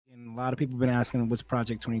lot of people been asking what's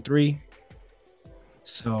Project 23.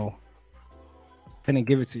 So I'm gonna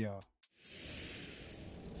give it to y'all.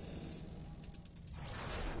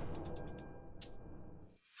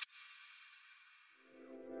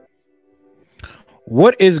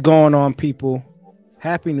 What is going on, people?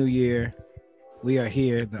 Happy New Year. We are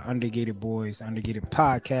here, the Undergated Boys, Undergated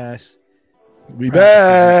Podcast. We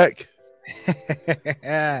back.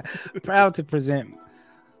 Proud to present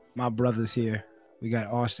my brothers here. We got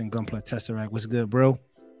Austin Gunpla Tesseract. What's good, bro?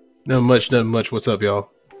 Nothing much. What's up,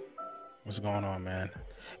 y'all? What's going on, man?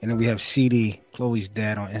 And then we have CD, Chloe's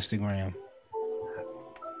dad, on Instagram.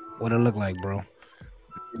 What it look like, bro?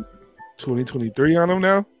 2023 on them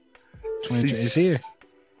now? It's here.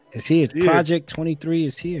 It's here. Yeah. Project 23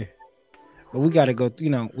 is here. But we got to go,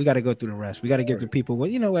 we got to go through the rest. We got to give the people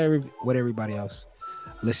what everybody else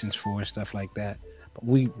listens for and stuff like that. But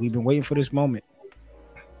we've been waiting for this moment.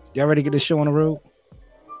 Y'all ready to get this show on the road?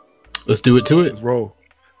 Let's do it to it. Let's roll.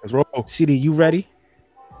 CD, you ready?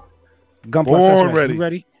 Born ready. You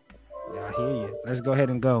ready? Yeah, I hear you. Let's go ahead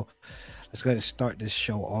and go. Let's go ahead and start this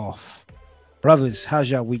show off. Brothers, how's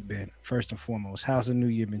y'all week been? First and foremost, how's the new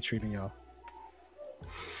year been treating y'all?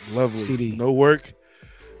 Lovely. CD. No work.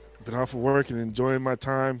 Been off of work and enjoying my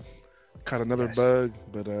time. Caught another bug,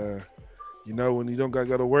 but when you don't gotta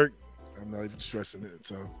go to work, I'm not even stressing it.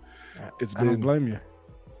 So I don't blame you.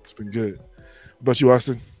 It's been good. What about you,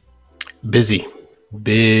 Austin? Busy.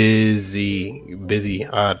 I'm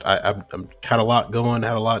had a lot going,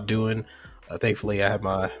 had a lot doing. Thankfully, I had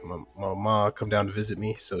my mom come down to visit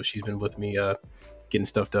me, so she's been with me getting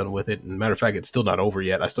stuff done with it. And matter of fact, it's still not over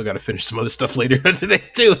yet. I still got to finish some other stuff later today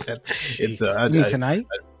too. It's tonight.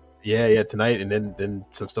 Yeah, tonight, and then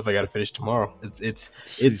some stuff I got to finish tomorrow. It's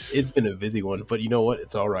been a busy one, but you know what?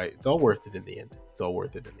 It's all right. It's all worth it in the end.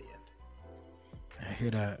 I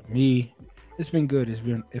hear that. It's been good.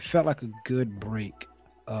 It felt like a good break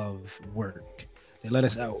of work. They let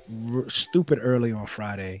us out stupid early on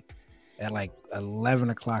Friday at like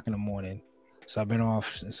 11 o'clock in the morning. So I've been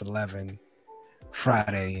off since 11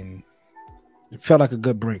 Friday, and it felt like a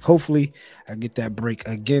good break. Hopefully I get that break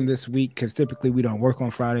again this week, because typically we don't work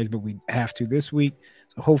on Fridays, but we have to this week.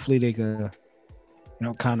 So hopefully they could,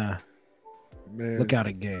 kind of look out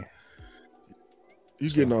again.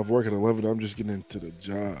 You getting off work at 11. I'm just getting into the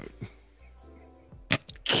job.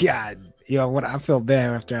 God, what I felt bad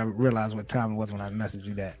after I realized what time it was when I messaged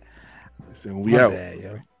you that. Saying we out.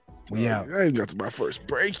 Bad, we out. I ain't got to my first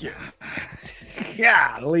break yet.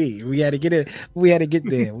 Golly, we had to get it. We had to get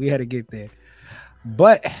there.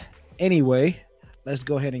 But anyway, let's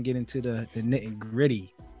go ahead and get into the nitty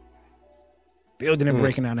gritty. Building and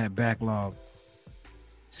breaking down that backlog.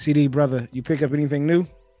 CD, brother, you pick up anything new?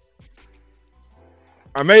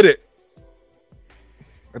 I made it.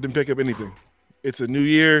 I didn't pick up anything. It's a new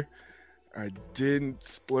year. I didn't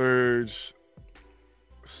splurge.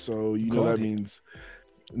 So that means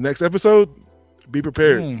next episode, be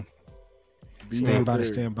prepared. Stand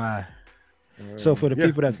by. So for the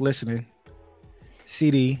people that's listening,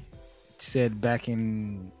 CD said back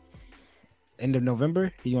in end of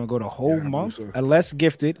November, he's going to go the whole month, unless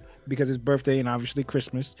gifted, because his birthday and obviously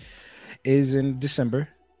Christmas is in December.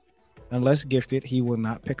 Unless gifted, he will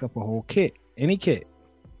not pick up a whole kit. Any kit.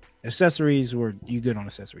 Accessories were you good on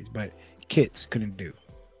accessories, but kits couldn't do.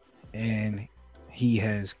 And he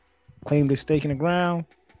has claimed his stake in the ground,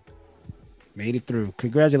 made it through.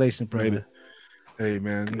 Congratulations, brother. Hey,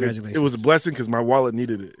 man. It was a blessing because my wallet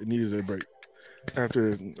needed it. It needed a break.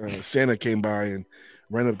 After Santa came by and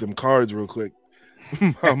ran up them cards real quick,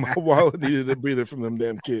 my wallet needed a breather from them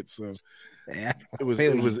damn kids. So it was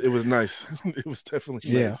nice. It was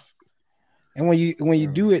definitely nice. And when you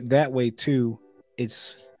do it that way too,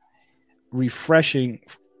 it's refreshing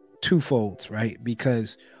twofolds, right?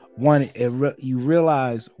 Because one, you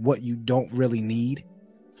realize what you don't really need.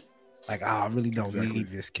 Like, I really don't need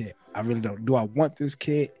this kit. I really don't. Do I want this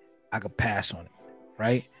kit? I could pass on it,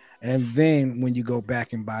 right? And then when you go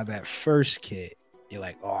back and buy that first kit, you're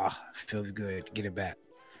like, oh, feels good. Get it back.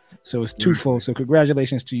 So it's twofold. So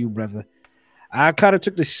congratulations to you, brother. I kind of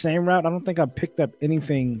took the same route. I don't think I picked up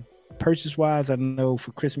anything purchase-wise. I know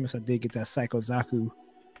for Christmas I did get that Psycho Zaku,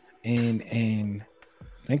 and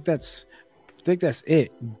I think that's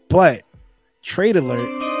it. But trade alert.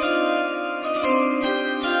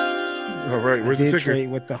 All right, where's the ticker?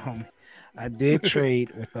 Trade with the homie. I did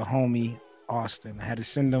trade with the homie Austin. I had to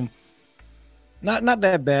send him not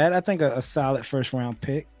that bad. I think a solid first round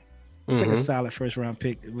pick. I think a solid first round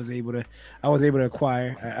pick I was able to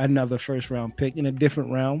acquire another first round pick in a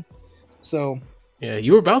different realm. So Yeah,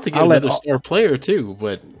 you were about to get another star player too,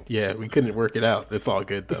 but yeah, we couldn't work it out. It's all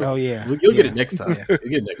good though. Oh yeah, you'll get it next time. Yeah. You'll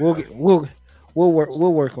get it next time. We'll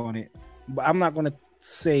work on it. But I'm not gonna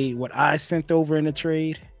say what I sent over in the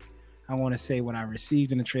trade. I want to say what I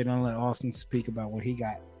received in the trade. I'll let Austin speak about what he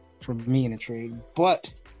got from me in the trade. But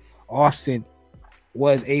Austin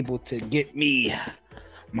was able to get me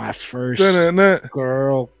my first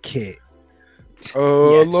girl kit.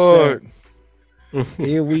 Oh yes, Lord.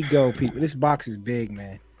 Here we go, people. This box is big,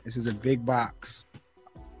 man. This is a big box.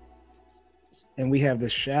 And we have the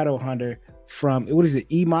Shadow Hunter from, what is it,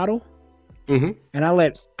 E model? Mm-hmm. And I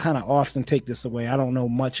let kind of Austin take this away. I don't know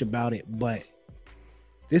much about it, but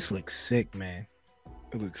this looks sick, man.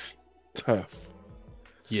 It looks tough.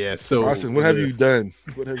 Yeah, so Austin, what have you done?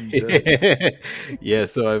 What have you done? Yeah,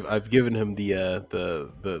 so I've given him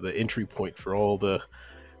the entry point for all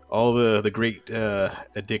the great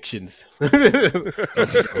addictions.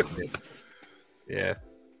 Yeah,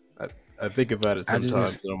 I think about it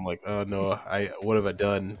sometimes, and I'm like, oh no, what have I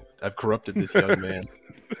done? I've corrupted this young man.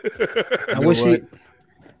 I wish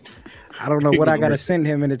I don't know what I gotta send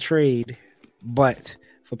him in a trade, but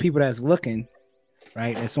for people that's looking,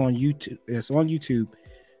 right, it's on YouTube.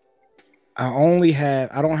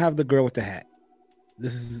 I don't have the girl with the hat.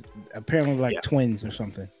 This is apparently like twins or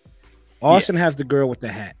something. Austin has the girl with the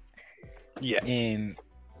hat. Yeah. And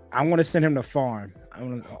I want to send him to farm.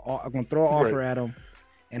 I'm gonna throw an offer at him,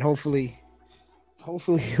 and hopefully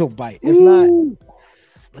he'll bite. If not,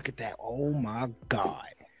 look at that. Oh my God.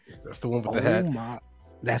 That's the one with the hat.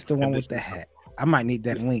 That's the one with the hat. I might need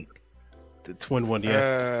that link. The twin one,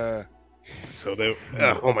 yeah. So they,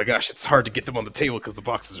 oh my gosh, it's hard to get them on the table because the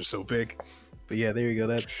boxes are so big. But yeah, there you go.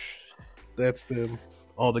 That's them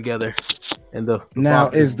all together. And the now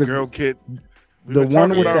is the girl kit. The one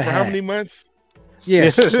with the hat. How many months?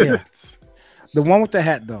 Yeah, yeah. The one with the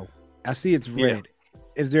hat, though. I see it's red.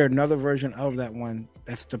 Is there another version of that one?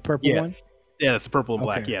 That's the purple one? Yeah, that's the purple and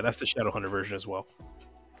black. Yeah, that's the Shadow Hunter version as well.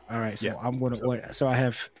 All right, so I'm going to order. So I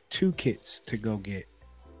have 2 kits to go get.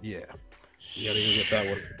 Yeah. So you got to go get that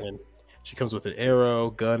one. And she comes with an arrow,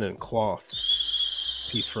 gun, and cloth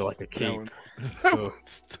piece for like a cape. So,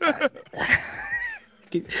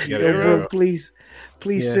 bro, please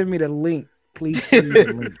send me the link. Please send me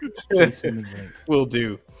the link. Please send me the link.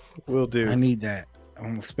 Will do. I need that,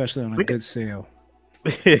 especially on a good sale.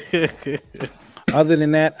 Other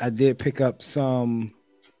than that, I did pick up some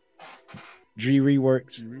G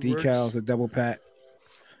Reworks decals, a double pack.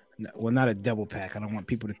 Well, not a double pack. I don't want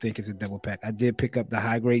people to think it's a double pack. I did pick up the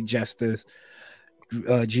high grade Jesters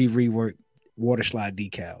G Rework water slide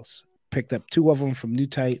decals. Picked up 2 of them from New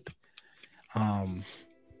Type.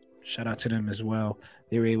 Shout out to them as well.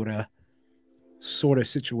 They were able to sort a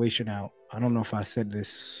situation out. I don't know if I said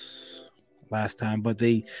this last time, but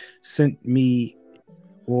they sent me,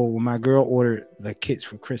 well, when my girl ordered the kits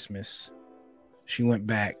for Christmas, she went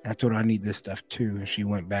back. I told her I need this stuff too, and she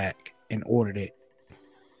went back and ordered it.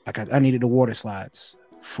 Like I needed the water slides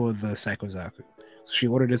for the Psycho Zaku. So she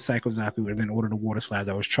ordered the Psycho Zaku and then ordered the water slides.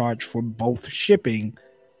 I was charged for both shipping,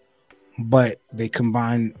 but they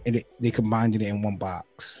combined it in one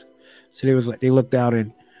box. So they looked out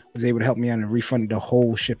and was able to help me out and refunded the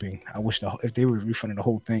whole shipping. I wish if they would refunded the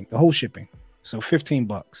whole thing, the whole shipping. So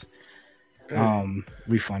 $15.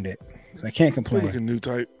 Refunded. So I can't complain. Good looking New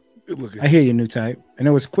Type. Good looking. I hear you, New Type. And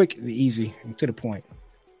it was quick and easy and to the point.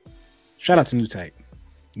 Shout out to New Type.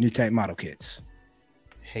 New Type model kits.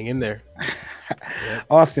 Hang in there. Yep.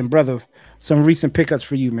 Austin, brother, some recent pickups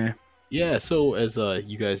for you, man. Yeah, so as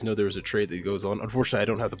you guys know, there was a trade that goes on. Unfortunately, I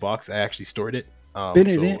don't have the box. I actually stored it. I can't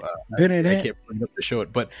bring it up to show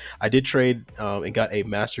it, but I did trade and got a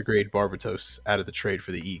master grade Barbatos out of the trade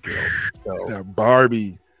for the E-Girls. So that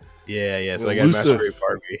Barbie. Yeah. So I got a master grade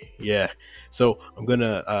Barbie. Yeah. So I'm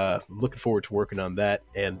looking forward to working on that.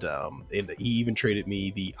 And he even traded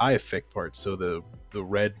me the eye effect parts. So the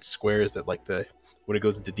red squares that when it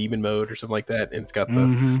goes into demon mode or something like that, and it's got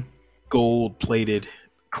the gold plated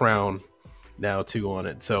crown now too on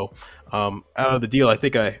it. So out of the deal, I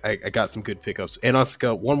think I got some good pickups. And also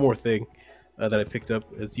got one more thing that I picked up.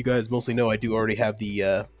 As you guys mostly know, I do already have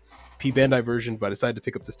the P Bandai version, but I decided to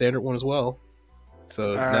pick up the standard one as well.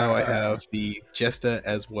 So now I have the Jesta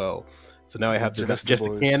as well. So now I have the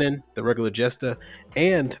Jesta Cannon, the regular Jesta,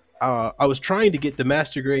 and I was trying to get the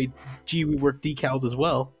master grade G Rework decals as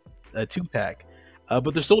well, a 2-pack,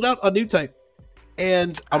 but they're sold out on New Type.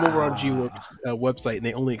 And I'm over on G-Work's website, and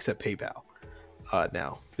they only accept PayPal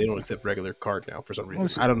now. They don't accept regular card now for some reason.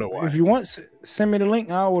 Listen, I don't know why. If you want, send me the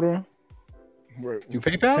link. I'll order them. Do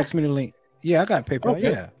PayPal? Text me the link. Yeah, I got PayPal.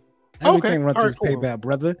 Okay. Yeah, everything runs through PayPal,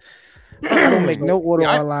 brother. I don't make no order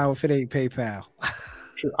online if it ain't PayPal.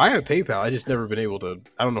 Sure, I have PayPal. I just never been able to.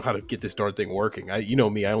 I don't know how to get this darn thing working. You know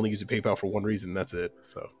me. I only use PayPal for one reason. That's it.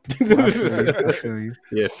 So I feel you.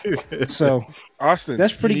 Yes. So Austin,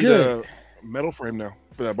 that's pretty good. A metal frame now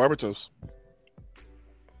for that Barbatos.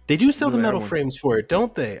 They do sell the metal frames for it,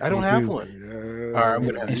 don't they? I don't have one. Yeah. All right, I'm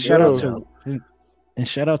gonna. And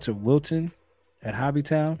shout out to Wilton at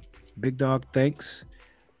Hobbytown. Big dog, thanks,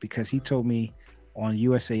 because he told me on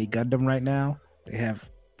USA Gundam right now they have.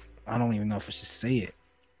 I don't even know if I should say it.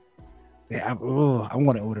 I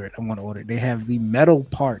want to order it. They have the metal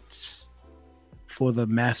parts for the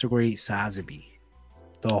Master Grade Sazabi.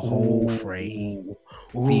 The whole frame.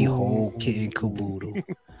 The whole kit and caboodle.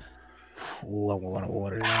 Ooh, I want to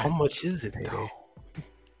order that. How much is it, though?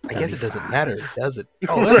 I guess it doesn't matter, does it?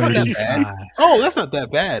 Oh, that's not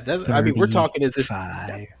that bad. That's not that bad. I mean, we're talking as if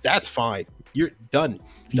that's fine. You're done.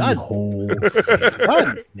 Done.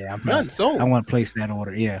 Done. Yeah, I'm done. So I want to place that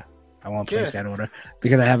order. Yeah. I want to place that order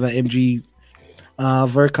because I have an MG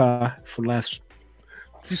Vercar for the last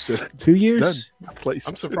 2 years. I'm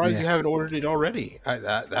surprised you haven't ordered it already.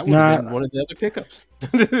 That would have been one of the other pickups.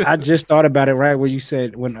 I just thought about it right when you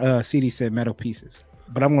said CD said metal pieces,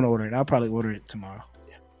 but I'm going to order it. I'll probably order it tomorrow.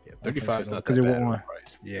 Yeah, 35 is not that bad on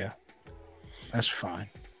price. Yeah, that's fine.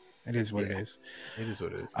 It is what it is. It is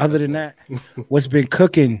what it is. Other than that, what's been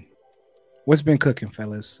cooking? What's been cooking,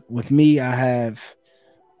 fellas? With me, I have.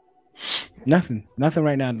 Nothing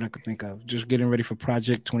right now that I could think of. Just getting ready for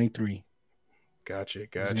Project 23. Gotcha.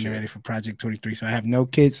 Getting ready for Project 23. So I have no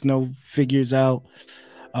kits, no figures out.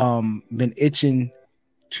 Been itching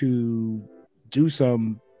to do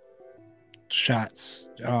some shots.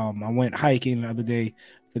 I went hiking the other day.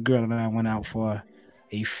 The girl and I went out for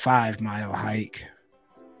a 5-mile hike.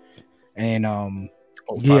 And 5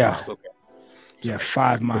 miles, okay. Yeah,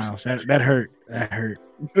 5 miles. That hurt.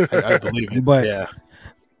 I believe it. But yeah.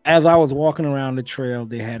 As I was walking around the trail,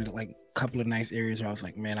 they had like a couple of nice areas where I was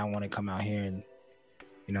like, man, I want to come out here and,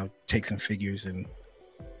 take some figures and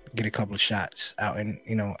get a couple of shots out and,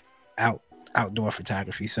 outdoor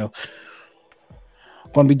photography. So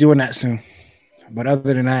I'm going to be doing that soon. But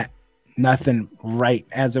other than that, nothing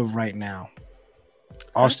as of right now.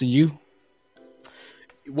 Austin, you?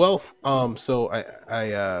 Well, so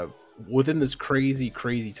I within this crazy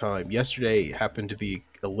time, yesterday happened to be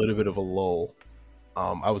a little bit of a lull.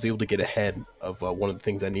 I was able to get ahead of one of the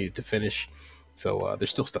things I needed to finish. So there's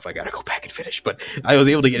still stuff I got to go back and finish, but I was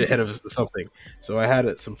able to get ahead of something. So I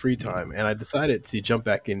had some free time, and I decided to jump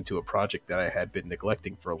back into a project that I had been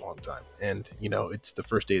neglecting for a long time. And, it's the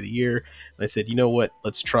first day of the year, and I said, you know what,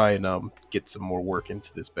 let's try and get some more work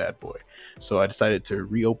into this bad boy. So I decided to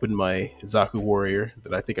reopen my Zaku Warrior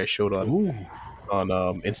that I think I showed on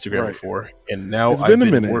Instagram before. And now it's been a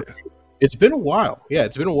minute. It's been a while. Yeah,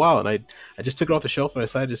 it's been a while. And I just took it off the shelf and I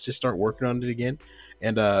decided to just start working on it again.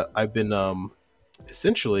 And I've been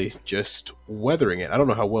essentially just weathering it. I don't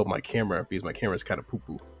know how well my camera, because my camera is kind of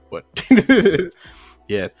poo-poo. But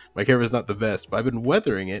yeah, my camera is not the best. But I've been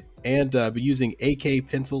weathering it and been using AK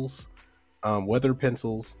pencils, weather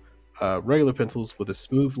pencils, regular pencils with a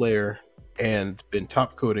smooth layer, and been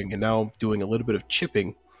top coating. And now I'm doing a little bit of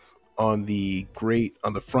chipping on the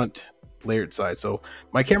front layered side. So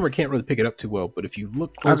my camera can't really pick it up too well, but if you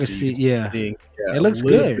look closely, it looks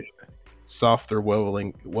good. Softer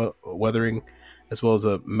weathering, as well as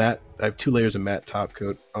a matte. I have 2 layers of matte top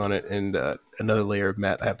coat on it, and another layer of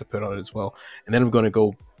matte I have to put on it as well. And then I'm going to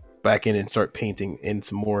go back in and start painting in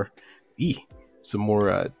some more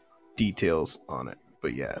details on it.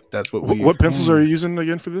 But yeah, that's what pencils are you using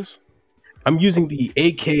again for this? I'm using the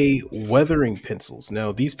AK weathering pencils.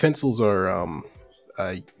 Now these pencils are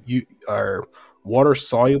water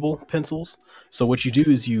soluble pencils. So what you do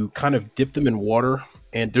is you kind of dip them in water,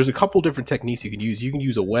 and there's a couple different techniques you can use. You can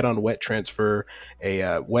use a wet on wet transfer,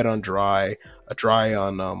 a wet on dry, a dry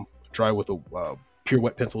on dry with a pure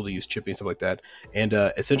wet pencil to use chipping, stuff like that. And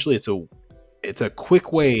essentially it's a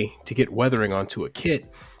quick way to get weathering onto a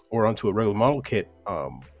kit or onto a regular model kit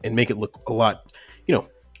and make it look a lot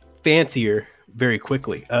fancier very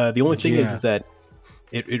quickly. The only thing is that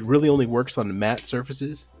it really only works on matte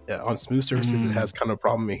surfaces. On smooth surfaces, it has kind of a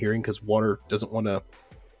problem adhering because water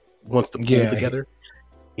wants to pull together.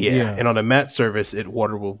 Yeah, and on a matte surface,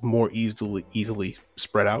 water will more easily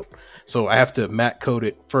spread out. So I have to matte coat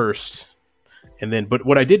it first, and then. But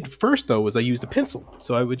what I did first though was I used a pencil.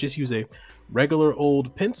 So I would just use a regular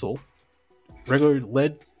old pencil, regular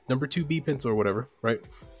lead number 2B pencil or whatever, right?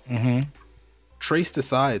 Mm-hmm. Trace the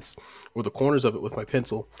sides or the corners of it with my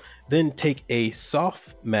pencil, then take a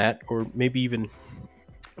soft matte or maybe even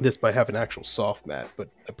this by having an actual soft mat, but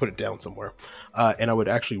I put it down somewhere. And I would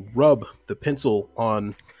actually rub the pencil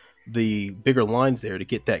on the bigger lines there to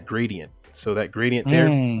get that gradient. So that gradient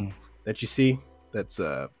there that you see, that's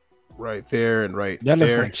right there and right there. That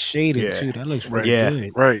looks like shaded too. That looks really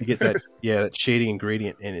good. Right. You get that, that shading and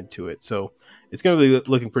gradient into it. So it's going to be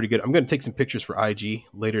looking pretty good. I'm going to take some pictures for IG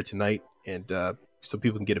later tonight, and so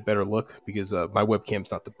people can get a better look, because my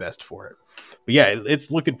webcam's not the best for it. But yeah,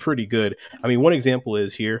 it's looking pretty good. I mean, one example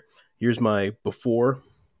is here's my before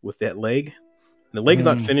with that leg. And the leg's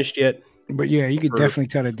not finished yet. But yeah, you could definitely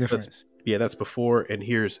tell the difference. That's before, and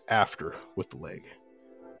here's after with the leg.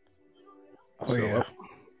 Oh, yeah.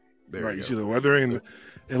 There right, you see the weathering.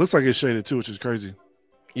 It looks like it's shaded too, which is crazy.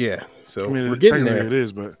 Yeah, so I mean, we're getting there. It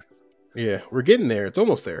is, but yeah, we're getting there. It's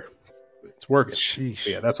almost there. It's working. Sheesh.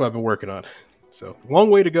 Yeah, that's what I've been working on. So long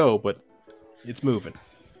way to go, but it's moving.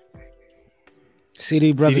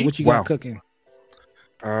 CD brother, what you got cooking?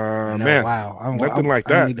 Man, nothing like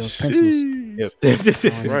that. I need those pencils. Yep.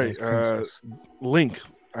 Right. Link,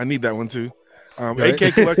 I need that one too.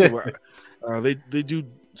 AK Collective, they do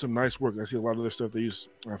some nice work. I see a lot of their stuff they use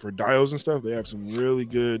for dials and stuff. They have some really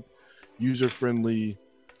good, user-friendly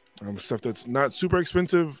stuff that's not super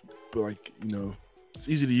expensive, but like, you know, it's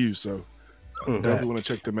easy to use. So definitely want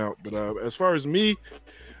to check them out. But as far as me,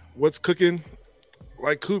 what's cooking?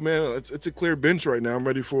 Like Coop, man, it's a clear bench right now.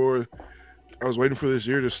 I was waiting for this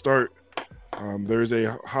year to start. There's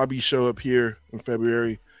a hobby show up here in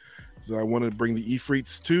February that I want to bring the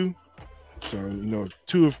Efreets to. So, you know,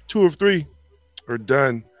 two of three are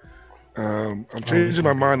done. I'm changing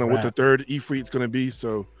my mind on what the third Efreet's going to be.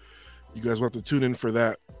 So you guys will have to tune in for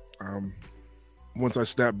that. Once I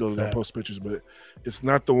snap build it, I'll post pictures, but it's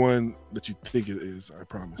not the one that you think it is. I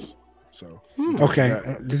promise. So okay,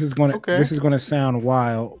 this is gonna sound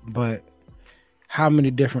wild, but how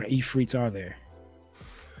many different Efreets are there?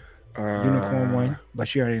 Unicorn one,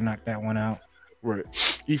 but you already knocked that one out. Right.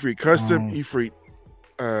 Efreet Custom, Efreet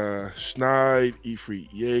Schneid, Efreet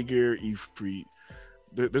Jaeger, Efreet.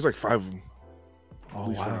 There's like 5 of them. Oh, at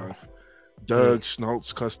least wow. 5. Doug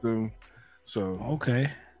Schnauz Custom. So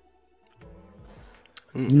okay.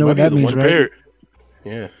 You know what that means, right? Paired.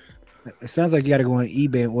 Yeah. It sounds like you got to go on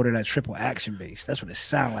eBay and order that triple action base. That's what it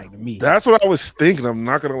sounds like to me. That's what I was thinking. I'm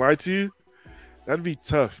not gonna lie to you. That'd be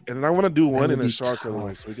tough. And then I want to do one in a shark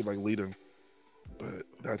colorway so we could like lead them. But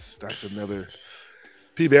that's another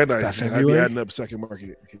P Bandai. I'd be adding up second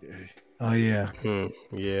market. Oh yeah.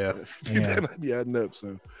 Yeah. P Bandai be adding up,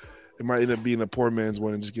 so it might end up being a poor man's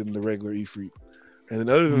one and just getting the regular Efreet. And then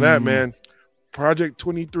other than that, man, Project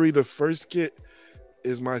 23, the first kit,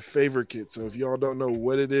 is my favorite kit. So if y'all don't know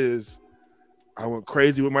what it is, I went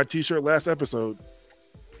crazy with my t-shirt last episode.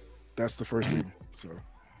 That's the first thing. So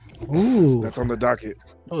that's on the docket.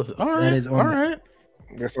 All right.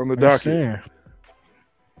 That's on the docket. Fair.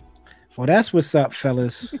 Well, that's what's up,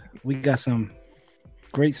 fellas. We got some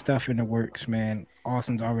great stuff in the works, man.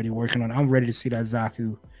 Austin's already working on it. I'm ready to see that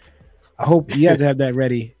Zaku. I hope you have to have that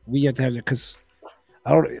ready. We have to have it because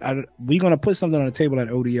we're gonna put something on the table at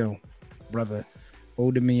ODO, brother.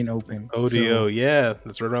 Old Dominion Open. ODO, yeah,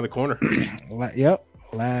 that's right around the corner. Yep,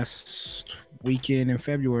 last weekend in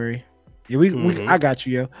February. Yeah, we I got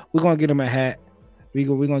you, yo. We're gonna get him a hat. We're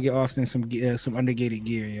gonna get Austin some undergated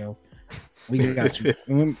gear, yo. We got you.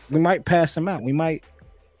 we might pass them out. We might.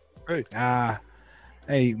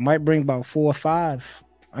 Might bring about 4 or 5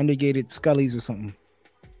 undergated Scullies or something.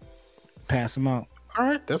 Pass them out. All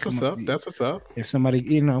right, that's what's up. That's what's up. If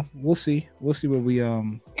somebody, we'll see. We'll see what we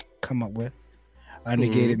come up with.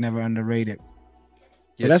 Undergated, never underrated.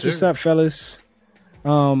 Yes, that's what's up, fellas.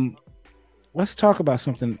 Let's talk about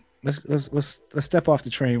something. Let's step off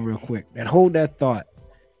the train real quick and hold that thought.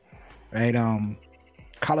 Right?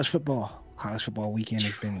 College football weekend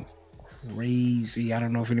has been crazy. I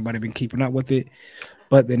don't know if anybody been keeping up with it,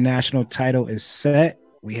 but the national title is set.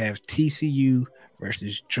 We have TCU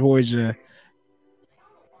versus Georgia.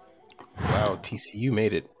 Wow, TCU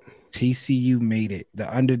made it.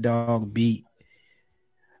 The underdog beat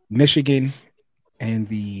Michigan and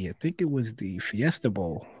I think it was the Fiesta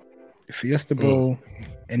Bowl.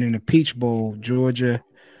 And in the Peach Bowl, Georgia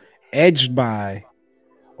edged by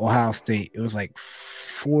Ohio State. It was like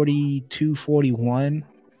 42-41.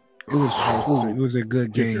 It was a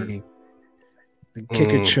good game. The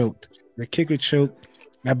kicker choked.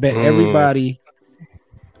 I bet everybody.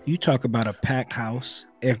 You talk about a packed house.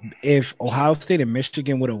 If Ohio State and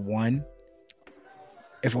Michigan would have won,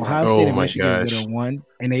 and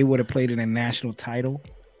they would have played in a national title,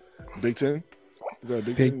 Big Ten? Is that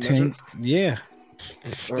a Big Ten? Yeah.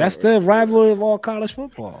 That's the rivalry of all college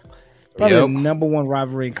football. Probably the number one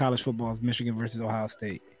rivalry in college football is Michigan versus Ohio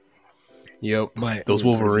State. Yep. But those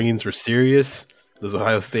Wolverines were serious. Those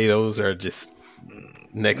Ohio State O's are just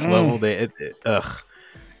next level. It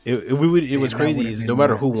was crazy. Is no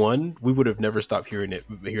matter who won, we would have never stopped hearing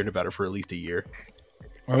about it for at least a year.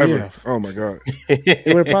 Oh, yeah. Oh my God. It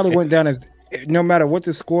would have probably went down as, no matter what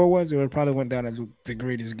the score was, it would have probably went down as the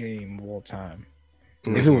greatest game of all time.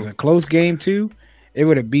 Mm-hmm. If it was a close game too, it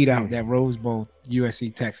would have beat out that Rose Bowl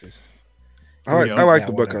USC Texas. I like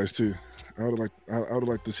the Buckeyes too. I would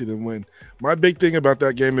like to see them win. My big thing about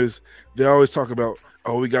that game is they always talk about,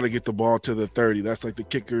 oh, we got to get the ball to the 30. That's like the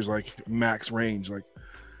kicker's like max range. Like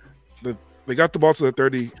they got the ball to the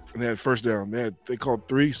 30 and they had first down. They called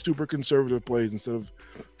 3 super conservative plays instead of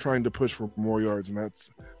trying to push for more yards, and that's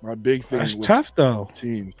my big thing. That's tough though.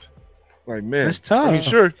 Teams, like, man, that's tough. I mean,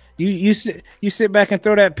 sure, you sit back and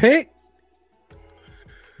throw that pick.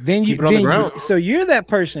 Then so you're that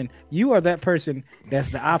person. You are that person that's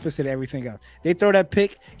the opposite of everything else. They throw that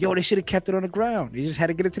pick. Yo, they should have kept it on the ground. They just had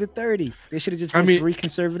to get it to the 30. They should have just run 3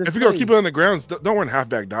 conservative. If you're gonna keep it on the ground, don't run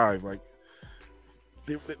halfback dive. Like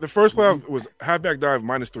the first play was halfback dive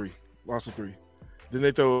 -3, loss of 3. Then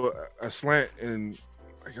they throw a slant and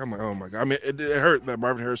like, I'm like, oh my God. I mean, it hurt that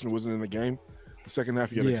Marvin Harrison wasn't in the game. The second half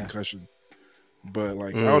he got a concussion. But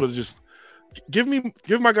like I would have just give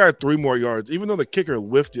my guy 3 more yards, even though the kicker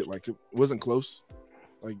whiffed it, like it wasn't close.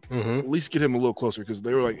 Like at least get him a little closer, because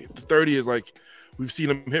they were like, the 30 is like, we've seen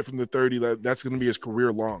him hit from the 30. That's going to be his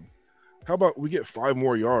career long. How about we get 5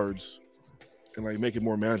 more yards and like make it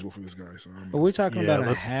more manageable for this guy? So but we're talking about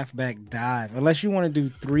a halfback dive. Unless you want to do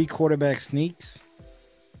 3 quarterback sneaks,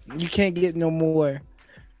 you can't get no more.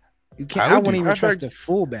 You can't. I wouldn't even trust a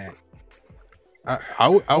fullback. I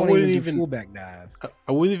wouldn't even fullback dive.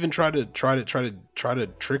 I wouldn't even try to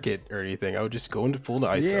trick it or anything. I would just go into full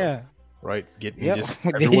ISO. Yeah. Right. Just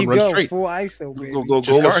everyone run straight. Full ISO. Baby.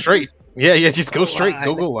 Go straight. Yeah. Just go straight.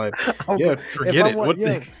 Go line. Yeah. Forget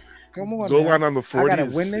it. Come on. Goal line on the 40. I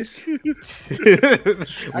gotta win this.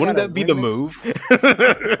 Wouldn't that be the move?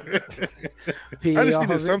 I just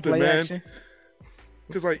needed something, man.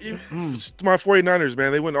 Because like my 49ers,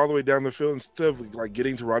 man, they went all the way down the field instead of like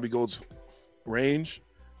getting to Robbie Gould's range,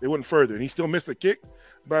 they went further, and he still missed the kick.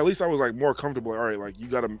 But at least I was like more comfortable. All right, like you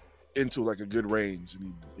got him into like a good range,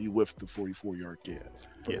 and he whiffed the 44-yard kick.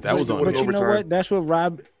 Yeah, that was on. But you know what? That's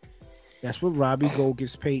what Robbie Gould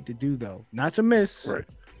gets paid to do, though. Not to miss, right?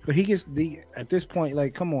 But he gets at this point,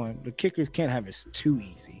 like, come on, the kickers can't have it too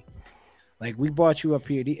easy. Like, we brought you up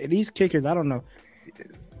here. These kickers, I don't know.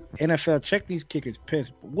 NFL, check these kickers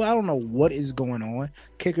pissed. Well, I don't know what is going on.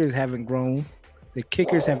 Kickers haven't grown. The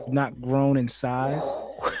kickers have not grown in size.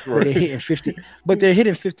 But they're hitting 50. But they're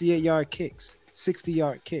hitting 58-yard kicks,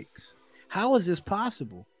 60-yard kicks. How is this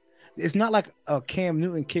possible? It's not like a Cam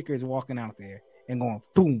Newton kicker is walking out there and going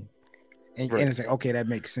boom, and it's like, okay, that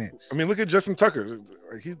makes sense. I mean, look at Justin Tucker.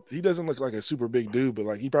 Like he doesn't look like a super big dude, but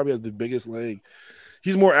like he probably has the biggest leg.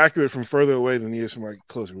 He's more accurate from further away than he is from like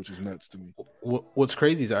closer, which is nuts to me. What's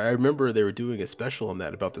crazy is I remember they were doing a special on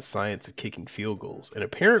that about the science of kicking field goals, and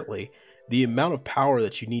apparently the amount of power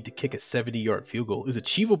that you need to kick a 70-yard field goal is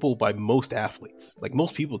achievable by most athletes. Like,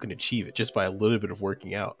 most people can achieve it just by a little bit of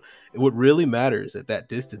working out. And what really matters at that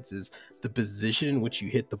distance is the position in which you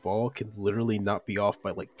hit the ball can literally not be off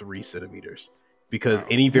by like 3 centimeters. Because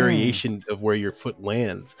any variation of where your foot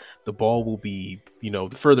lands, the ball will be, the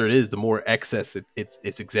further it is, the more excess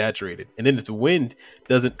it's exaggerated. And then if the wind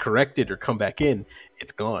doesn't correct it or come back in,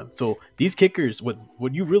 it's gone. So these kickers, what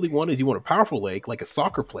you really want is you want a powerful leg like a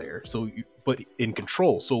soccer player, but in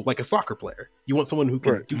control. So like a soccer player, you want someone who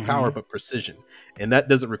can do power but precision, and that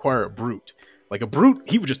doesn't require a brute. Like a brute,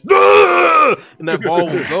 he would just, and that ball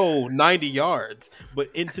will go 90 yards, but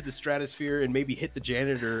into the stratosphere and maybe hit the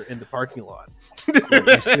janitor in the parking lot.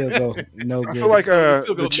 I still go no good. I feel like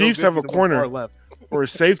the Chiefs have a corner or a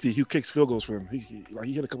safety who kicks field goals for them.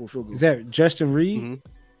 He hit a couple of field goals. Is that Justin Reed? Mm-hmm.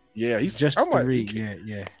 Yeah, he's Justin Reed. Yeah.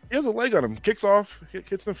 He has a leg on him. Kicks off,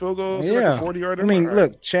 hits some field goals. Yeah, like a 40-yarder. I mean,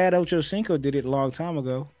 look, Chad Ochocinco did it a long time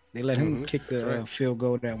ago. They let him kick the field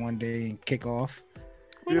goal that one day and kick off.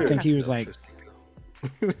 Yeah. I think he was like.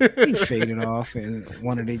 He faded off and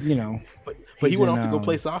wanted to, but he went off to go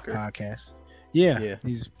play soccer. Podcast. Yeah,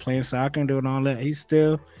 he's playing soccer and doing all that. He's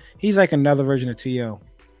like another version of T.O.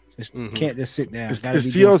 Just can't just sit down.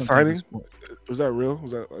 Is T.O. signing? Was that real?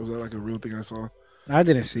 Was that like a real thing I saw? I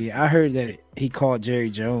didn't see it. I heard that he called Jerry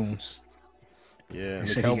Jones. Yeah, and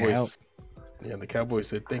the Cowboys. Yeah, the Cowboys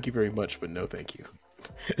said thank you very much, but no thank you.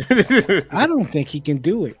 I don't think he can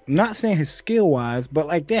do it. I'm not saying his skill wise, but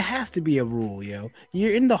like there has to be a rule, yo.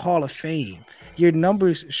 You're in the Hall of Fame. your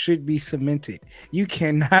numbers should be cemented. You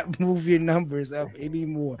cannot move your numbers up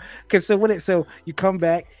anymore. Because so you come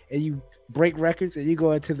back and you break records and you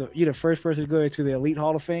go into you're the first person to go into the Elite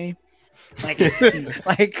Hall of Fame. Like,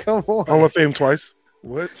 like come on. Hall of Fame twice.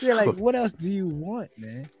 What? Yeah, like what else do you want,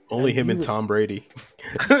 man? Only him and Tom Brady.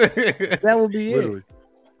 That would be literally. it.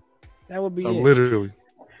 That would be it. Literally.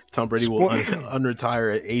 Tom Brady will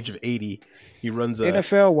unretire at age of 80. He runs a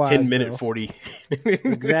NFL wise 10-minute 40.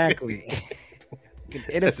 Exactly.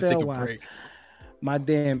 NFL wise, my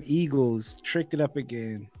damn Eagles tricked it up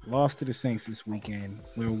again. Lost to the Saints this weekend.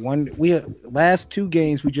 Last 2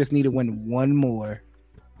 games we just need to win one more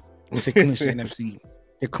to clinch the NFC.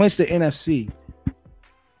 To clinch the NFC.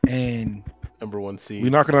 And number 1 seed. We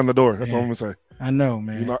knocking on the door. That's all I'm gonna say. I know,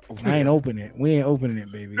 man. I ain't opening it. We ain't opening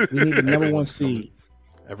it, baby. We need the number 1 seed.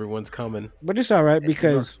 Everyone's coming. But it's all right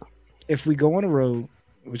because if we go on the road,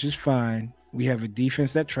 which is fine, we have a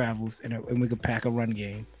defense that travels and we can pack a run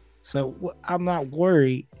game. So I'm not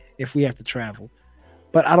worried if we have to travel.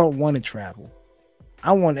 But I don't want to travel.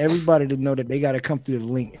 I want everybody to know that they got to come through the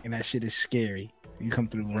link, and that shit is scary. You come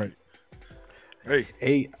through the link.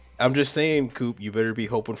 Hey, I'm just saying, Coop, you better be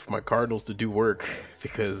hoping for my Cardinals to do work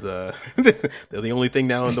because they're the only thing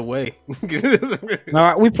now in the way.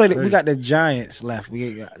 No, we got the Giants left.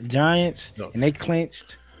 We got the Giants, and they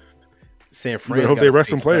clinched. San Fran. I hope they rest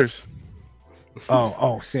some players.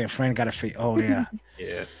 San Fran got to face. Oh yeah.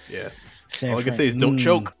 Yeah. All I can say is don't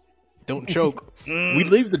choke. Don't choke. We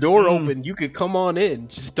leave the door open. You could come on in.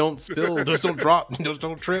 Just don't spill. Just don't drop. Just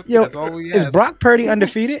don't trip. Yo, that's all we ask. Is Brock Purdy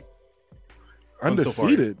undefeated?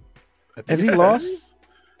 Undefeated? Has he lost?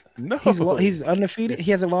 No. He's undefeated.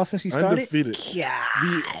 He hasn't lost since he started. Undefeated.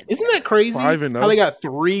 God. Isn't that crazy? 5-0. How they got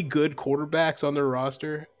 3 good quarterbacks on their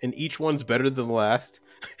roster, and each one's better than the last.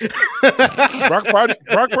 Brock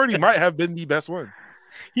Purdy might have been the best one.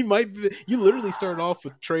 He might be. You literally started off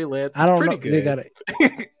with Trey Lance. I don't pretty know. Good. They got it.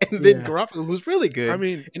 And then Garoppolo, who's really good. I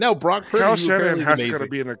mean, and now Brock Purdy. Kyle Shanahan has to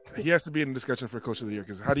be he has to be in the discussion for Coach of the Year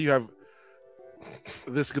because how do you have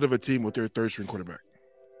this good of a team with their third string quarterback?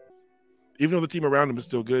 Even though the team around him is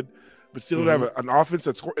still good, but still have an offense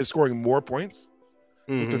that is scoring more points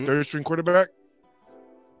with the third string quarterback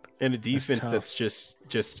and a defense that's just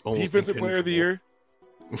almost defensive player of the year,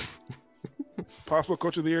 possible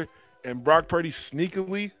coach of the year, and Brock Purdy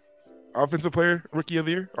sneakily offensive rookie of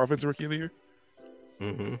the year.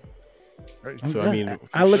 Mm-hmm. Right. So I mean,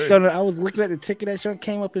 I was looking at the ticket that show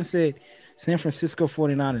came up and said San Francisco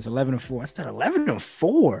 49ers 11-4. I said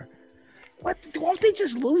 11-4. What? Won't they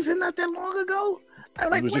just losing not that long ago? I'm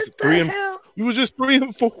like, what the hell? You was just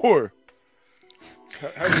 3-4.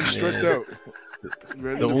 How you stressed out?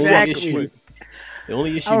 The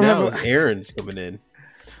only issue now is Aaron's coming in.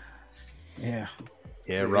 Yeah.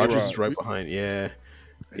 Yeah, Rodgers is right behind. Yeah.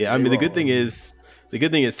 I mean, the good thing is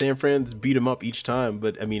San Fran's beat him up each time.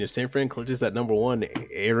 But I mean, if San Fran clinches that number 1,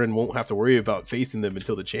 Aaron won't have to worry about facing them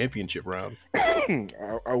until the championship round.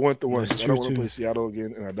 I want the one. I don't want to play Seattle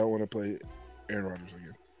again, and I don't want to play Aaron Rodgers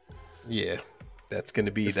again. Yeah, that's going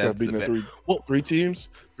to be tough beating three teams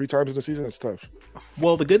 3 times in the season. That's tough.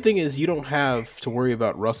 Well, the good thing is you don't have to worry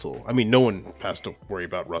about Russell. I mean, no one has to worry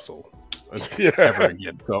about Russell ever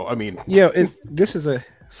again. So I mean,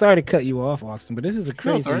 sorry to cut you off, Austin, but this is a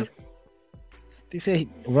crazy. No, they say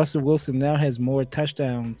Russell Wilson now has more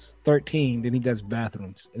touchdowns, 13, than he does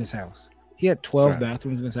bathrooms in his house. He had 12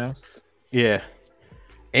 bathrooms in his house. Yeah,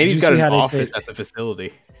 and he's got an office at the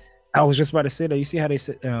facility. I was just about to say that. You see how they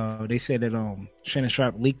said that Shannon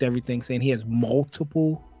Sharp leaked everything, saying he has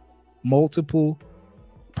multiple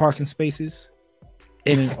parking spaces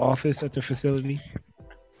in an office at the facility.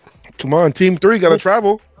 Come on, Team 3 got to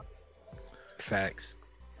travel. Facts.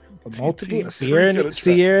 Multiple.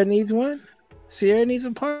 Sierra needs one. Sierra needs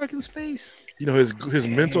a parking space. You know, his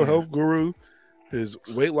mental health guru, his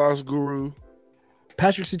weight loss guru.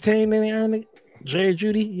 Patrick Surtain didn't earn it. Jerry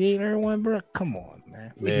Judy, you ain't earned one, bro. Come on,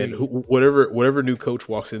 man. Man, whatever new coach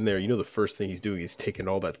walks in there, you know the first thing he's doing is taking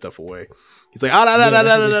all that stuff away. He's like,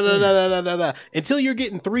 until you're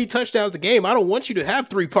getting 3 touchdowns a game, I don't want you to have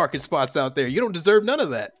 3 parking spots out there. You don't deserve none of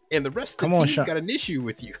that. And the rest of the team's got an issue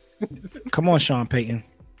with you. Come on, Sean Payton.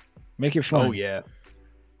 Make it fun. Oh, yeah.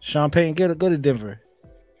 Sean Payton, go to Denver.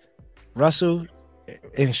 Russell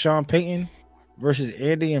and Sean Payton versus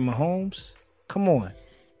Andy and Mahomes. Come on.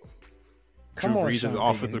 Drew Brees as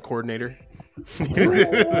offensive coordinator.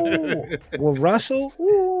 Well, Russell.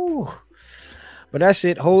 Ooh. But that's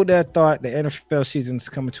it. Hold that thought. The NFL season's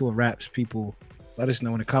coming to a wrap. People, let us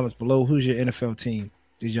know in the comments below. Who's your NFL team?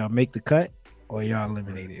 Did y'all make the cut or y'all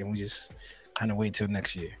eliminated? And we just kind of wait till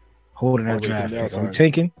next year. Holding that draft. Are we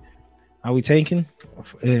tanking? Are we tanking?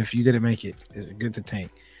 If you didn't make it, is it good to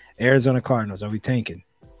tank? Arizona Cardinals, are we tanking?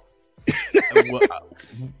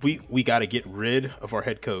 We got to get rid of our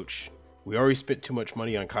head coach. We already spent too much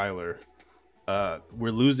money on Kyler.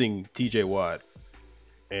 We're losing TJ Watt,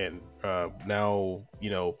 and now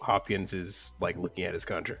Hopkins is like looking at his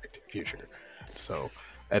contract future. So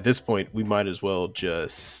at this point, we might as well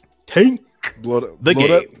just tank the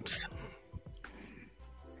games.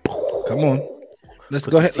 Come on, let's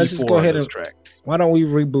go ahead. Let's just go ahead and why don't we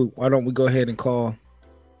reboot? Why don't we go ahead and call?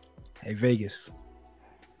 Hey Vegas,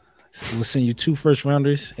 we'll send you 2 first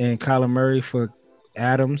rounders and Kyler Murray for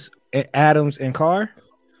Adams and Carr.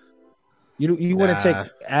 You want to take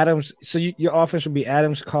Adams? So your offense would be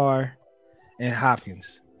Adams, Carr, and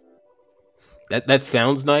Hopkins. That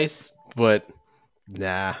sounds nice, but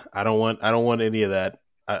nah, I don't want any of that.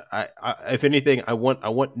 I if anything, I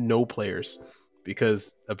want no players,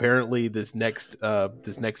 because apparently this next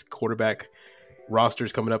quarterback roster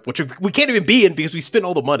is coming up, which we can't even be in because we spent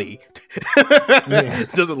all the money.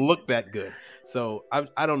 It doesn't look that good. So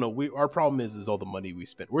I don't know. Our problem is all the money we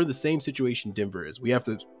spent. We're in the same situation Denver is. We have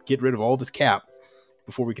to get rid of all this cap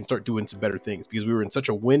before we can start doing some better things, because we were in such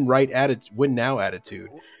a win now attitude.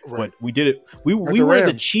 Right. But we did it. We were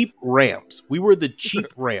the cheap Rams. We were the cheap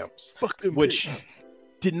Rams, which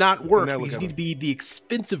did not work because you need to be the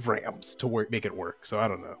expensive Rams to make it work. So I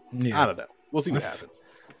don't know. Yeah. I don't know. We'll see what happens.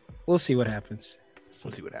 We'll see what happens.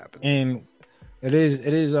 And it is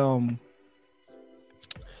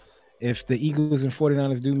if the Eagles and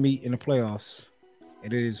 49ers do meet in the playoffs,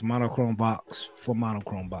 it is monochrome box for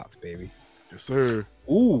monochrome box, baby. Yes, sir.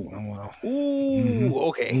 Ooh. Oh, wow. Ooh. Mm-hmm.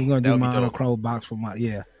 Okay. We're gonna do monochrome box for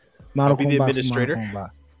monochrome I'll be the box administrator. For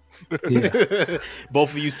box. Yeah.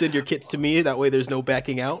 Both of you send your kits to me. That way, there's no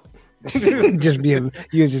backing out. You'll just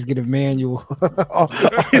get a manual.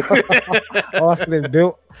 Austin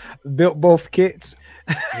built both kits.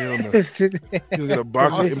 Hell no. You'll get a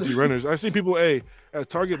box of empty runners. I see people at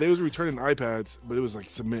Target, they was returning iPads, but it was like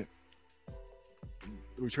cement.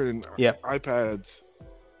 Returning iPads,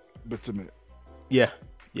 but cement. Yeah,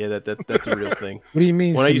 that's a real thing. What do you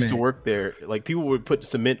mean? When cement? I used to work there, like people would put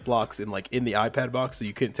cement blocks in the iPad box, so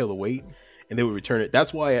you couldn't tell the weight, and they would return it.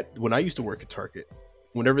 That's why when I used to work at Target,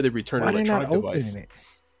 whenever they return an electronic device,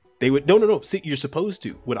 they would no. See, you're supposed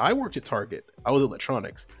to. When I worked at Target, I was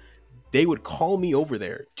electronics. They would call me over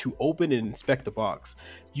there to open and inspect the box.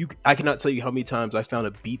 I cannot tell you how many times I found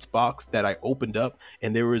a Beats box that I opened up,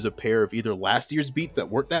 and there was a pair of either last year's Beats that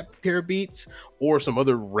weren't that pair of Beats, or some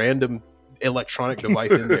other random electronic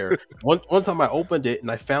device in there. One time I opened it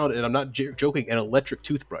and I found, and I'm not joking, an electric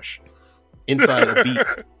toothbrush inside a Beat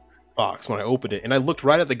box when I opened it. And I looked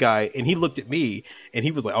right at the guy, and he looked at me, and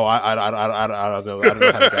he was like, "Oh, I don't know. I don't know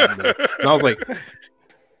how to get in there." And I was like,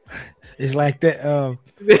 "It's like that."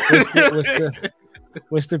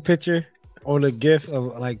 What's the picture or the gif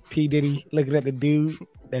of like P. Diddy looking at the dude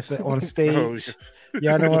that's on the stage? Oh, yes.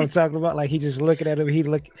 Y'all know what I'm talking about? Like he just looking at him.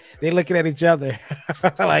 They looking at each other.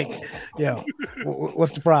 Like, yo,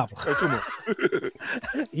 what's the problem? Oh, come on.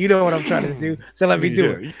 You know what I'm trying to do, so let me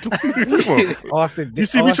do it. Come on. Austin, you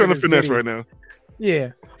see me trying to finesse Diddy right now.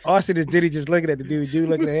 Yeah, Austin is Diddy just looking at the dude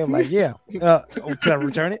looking at him like, yeah. Can I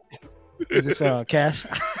return it? Is this cash?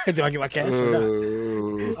 Do I get my cash?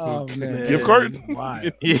 Oh man, gift card? Why?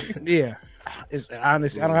 Yeah. It's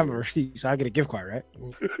honestly, I don't have a receipt, so I get a gift card, right?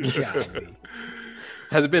 Yeah.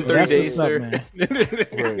 Has it been 30 days, sir? Man.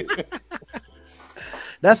 Right.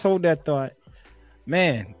 Let's hold that thought.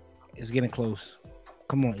 Man, it's getting close.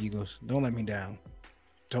 Come on, Eagles. Don't let me down.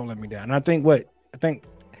 And I think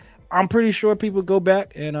I'm pretty sure people go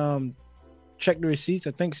back and check the receipts.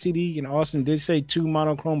 I think CD and Austin did say 2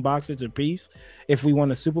 monochrome boxes apiece if we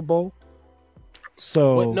won a Super Bowl.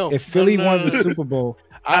 So if Philly won the Super Bowl,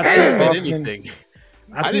 I didn't bet anything.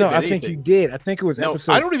 I think you did. I think it was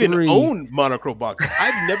episode 3. I don't even own monochrome boxes.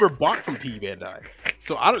 I've never bought from P. Van Dyke.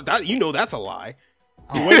 So I don't. That's a lie.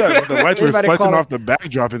 The lights reflecting off the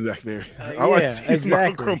backdrop in back there.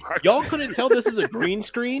 Exactly. Y'all couldn't tell this is a green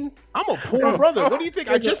screen? I'm a poor brother. What do you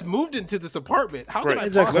think? I just moved into this apartment. How can I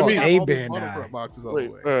possibly have all these monochrome boxes all the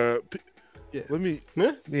way? Let me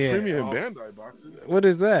premium Bandai boxes. What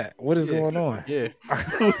is that? What is going on? Yeah.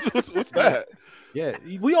 What's that? Yeah,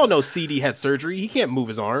 we all know CD had surgery. He can't move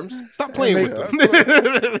his arms. Stop playing with them.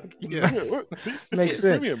 Makes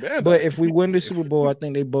sense. But if we win the Super Bowl, I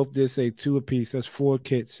think they both did say 2 apiece. That's 4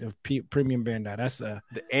 kits of premium Bandai. That's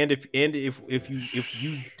and if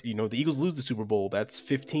you the Eagles lose the Super Bowl, that's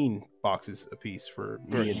 15 boxes apiece for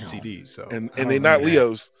me and CD. So and they not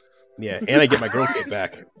Leos. Yeah, and I get my girl kit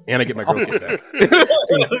back.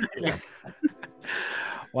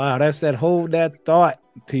 Wow, that's that hold that thought,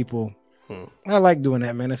 people. I like doing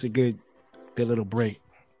that, man. That's a good little break.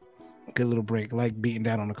 Good little break. I like beating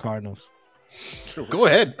down on the Cardinals. Go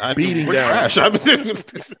ahead. We're down. Trash.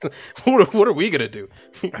 What are we gonna do?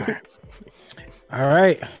 All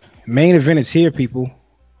right. Main event is here, people.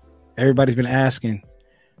 Everybody's been asking,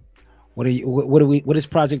 what is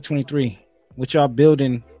Project 23? What y'all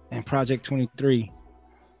building in Project 23?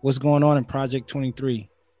 What's going on in Project 23?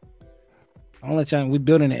 I'll let y'all. We're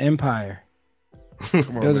building an empire.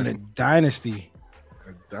 Building a dynasty.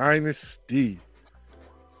 A dynasty.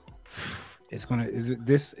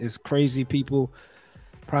 This is crazy, people.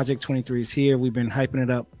 Project 23 is here. We've been hyping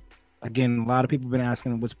it up. Again, a lot of people have been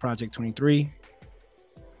asking what's Project 23.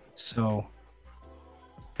 So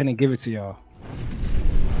I'm gonna give it to y'all.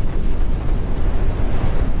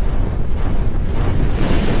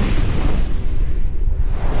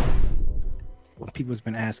 People's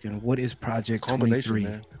been asking, what is Project 23?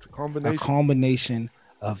 Man. It's a combination. A combination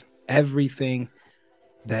of everything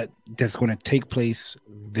that's going to take place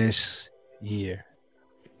this year.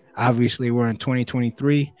 Obviously, we're in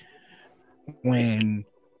 2023 when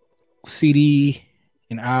CD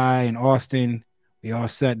and I and Austin, we all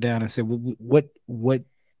sat down and said, what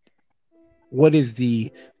is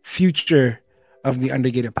the future of the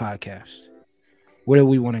Undergated podcast? Where do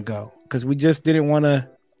we want to go? Because we just didn't want to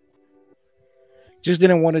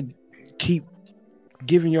keep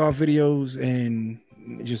giving y'all videos and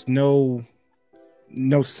just no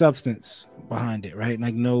substance behind it, right?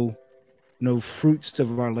 Like no fruits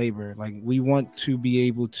of our labor. Like we want to be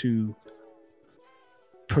able to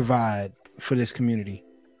provide for this community.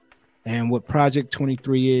 And what Project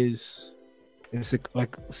 23 is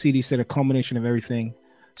like CD said, a combination of everything.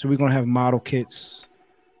 So we're gonna have model kits,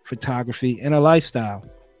 photography, and a lifestyle.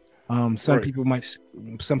 Some people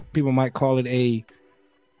might call it a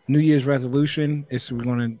New Year's resolution. We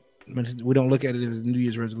don't look at it as a New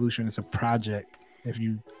Year's resolution. It's a project. If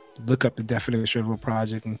you look up the definition of a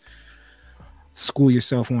project and school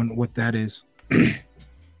yourself on what that is,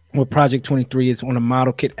 what Project 23 is on a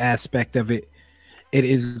model kit aspect of it, it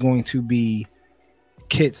is going to be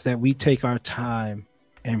kits that we take our time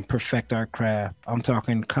and perfect our craft. I'm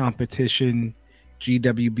talking competition,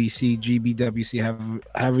 GWBC, GBWC,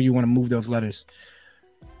 however you want to move those letters.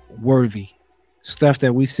 Worthy stuff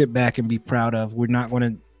that we sit back and be proud of. We're not going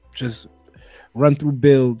to just run through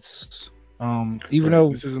builds. Though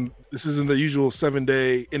this isn't the usual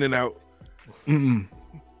 7-day in and out.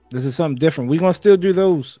 This is something different. We're gonna still do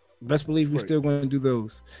those. Best believe we're still going to do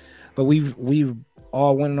those. But we've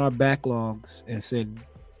all went in our backlogs and said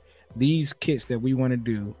these kits that we want to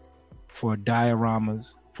do for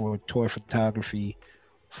dioramas, for toy photography,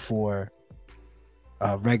 for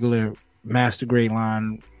regular master grade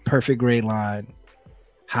line, perfect grade line,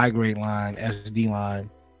 high grade line, SD line,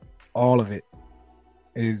 all of it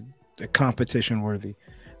is a competition worthy.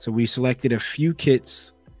 So we selected a few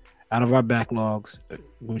kits out of our backlogs,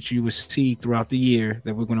 which you will see throughout the year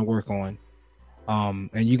that we're going to work on. And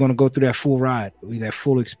you're going to go through that full ride, that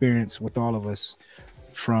full experience with all of us,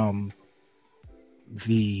 from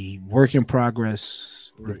the work in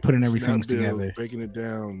progress, putting everything together, breaking it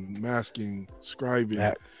down, masking,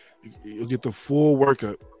 scribing. You'll get the full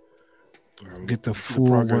workup. Get the full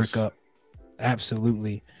workup.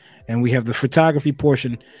 Absolutely. And we have the photography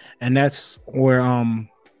portion, and that's where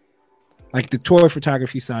like the toy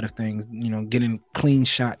photography side of things, getting clean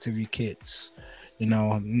shots of your kits, and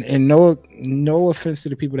no offense to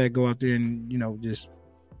the people that go out there and just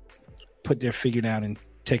put their figure down and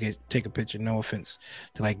take a picture. No offense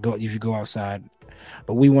to go if you go outside,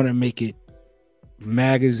 but we want to make it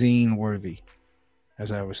magazine worthy,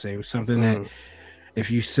 as I would say, something that if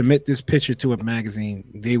you submit this picture to a magazine,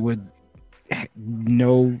 they would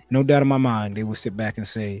no doubt in my mind they would sit back and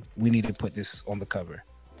say, we need to put this on the cover.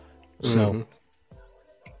 So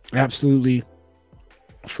absolutely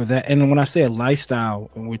for that. And when I say a lifestyle,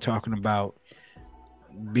 and we're talking about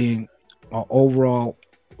being an overall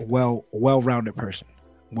well-rounded person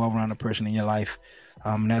in your life,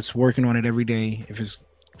 that's working on it every day. If it's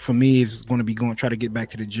for me, it's going to be try to get back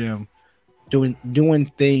to the gym,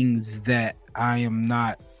 doing things that I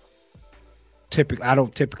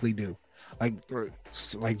don't typically do. Like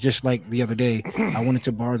just like the other day, I went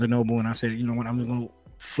into Barnes & Noble and I said, you know what, I'm going to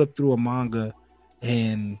flip through a manga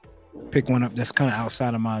and pick one up that's kind of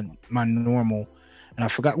outside of my normal. And I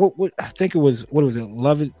forgot what I think it was. What was it?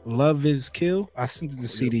 Love is Kill. I sent it to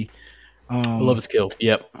CD. Love is Kill.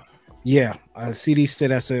 Yep. Yeah. CD said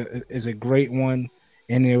is a great one.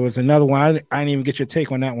 And there was another one. I didn't even get your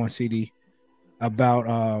take on that one, CD, about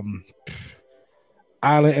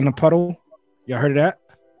Island in a Puddle. Y'all heard of that?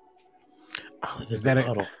 Is that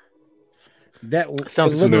a that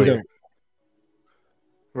sounds familiar?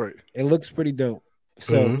 Right. It looks pretty dope.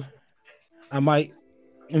 So I might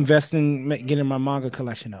invest in getting my manga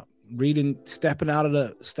collection up. Reading, stepping out of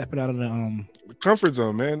the comfort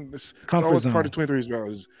zone, man. It's all what Project 23 is about,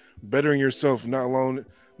 is bettering yourself, not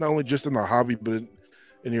only just in the hobby, but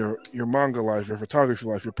in your manga life, your photography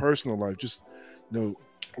life, your personal life. Just,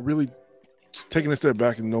 really taking a step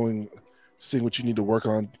back and seeing what you need to work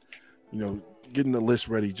on, getting the list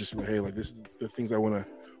ready, just hey, like this is the things I want to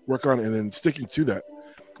work on, and then sticking to that.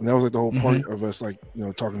 And that was like the whole point of us, like,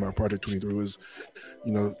 talking about Project 23 was,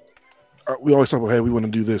 we always talk about, hey, we want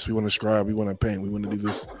to do this, we want to scribe, we want to paint, we want to do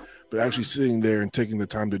this, but actually sitting there and taking the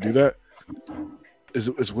time to do that is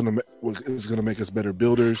going to make us better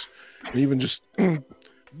builders, and even just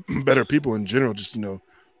better people in general. Just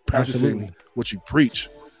practicing what you preach.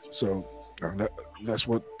 So that's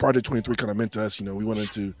what Project 23 kind of meant to us. We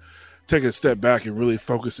wanted to take a step back and really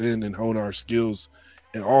focus in and hone our skills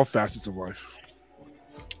in all facets of life.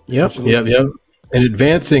 Yep. And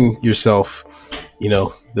advancing yourself,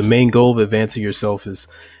 the main goal of advancing yourself is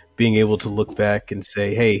being able to look back and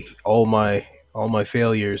say, hey, all my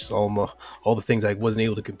failures, all the things I wasn't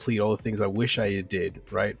able to complete, all the things I wish I did,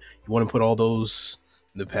 right? You want to put all those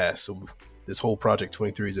in the past. So this whole Project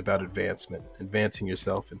 23 is about advancing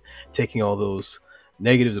yourself, and taking all those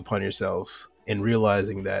negatives upon yourselves and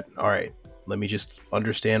realizing that, all right, let me just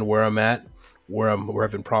understand where I'm at, where I'm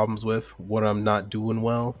having problems with, what I'm not doing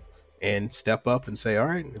well, and step up and say, all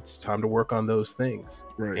right, it's time to work on those things.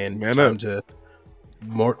 Right. And time to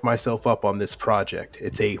mark myself up on this project.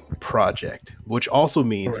 It's a project, which also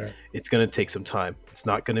means it's going to take some time. It's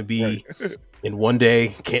not going to be in one day.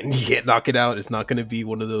 You can't knock it out. It's not going to be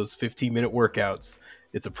one of those 15-minute workouts.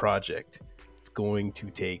 It's a project. It's going to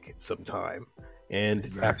take some time, and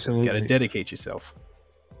you got to dedicate yourself.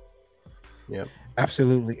 Yeah,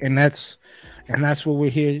 absolutely. And that's what we're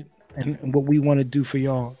here and what we want to do for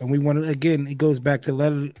y'all. And we want to, again, it goes back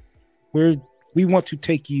to we want to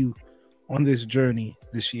take you on this journey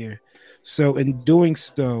this year. So in doing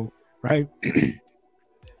so, right,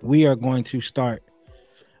 we are going to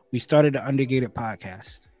we started the Undergated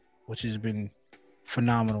podcast, which has been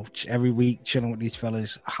phenomenal. Every week chilling with these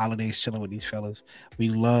fellas, holidays chilling with these fellas. We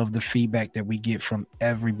love the feedback that we get from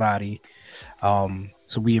everybody.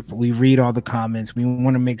 So we read all the comments. We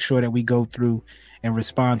want to make sure that we go through and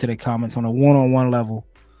respond to the comments on a one-on-one level.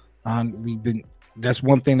 That's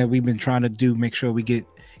one thing that we've been trying to do, make sure we get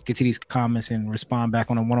to these comments and respond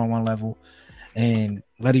back on a one-on-one level, and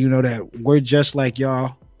letting you know that we're just like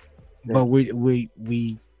y'all, but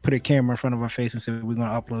we put a camera in front of our face and said we're going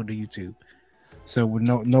to upload to YouTube. So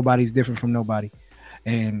nobody's different from nobody,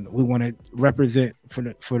 and we want to represent for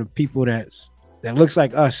the people that looks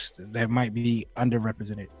like us that might be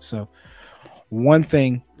underrepresented. So one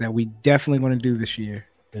thing that we definitely want to do this year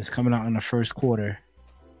is coming out in the first quarter.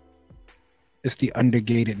 It's the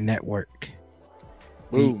Undergated Network.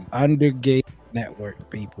 Boom. The Undergated Network,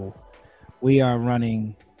 people. We are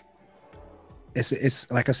running. It's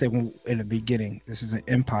like I said in the beginning. This is an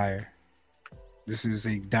empire. This is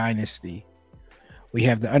a dynasty. We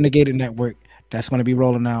have the Undergated Network that's going to be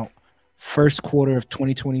rolling out first quarter of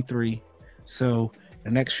 2023. So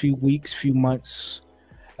the next few weeks, few months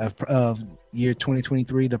of year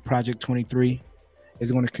 2023, the Project 23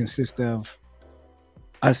 is going to consist of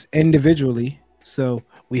us individually. So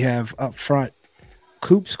we have up front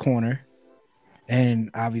Coop's Corner, and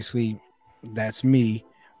obviously that's me,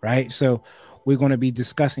 right? So we're going to be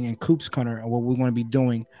discussing in Coop's Corner, and what we're going to be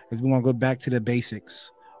doing is we're going to go back to the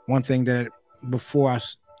basics. One thing that before I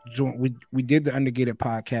joined, we did the Undergated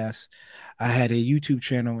podcast. I had a YouTube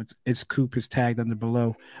channel. It's Coop is tagged under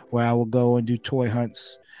below, where I will go and do toy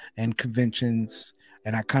hunts and conventions,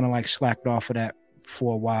 and I kind of like slacked off of that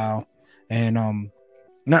for a while, and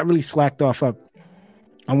not really slacked off. I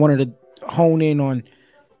wanted to hone in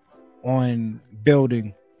on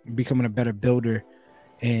building, becoming a better builder,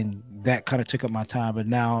 and that kind of took up my time. But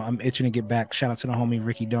now I'm itching to get back. Shout out to the homie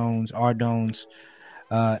Ricky Dones, R Dones,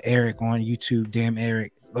 Eric on YouTube, damn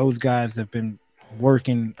Eric. Those guys have been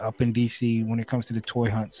working up in DC when it comes to the toy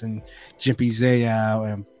hunts, and Jimpy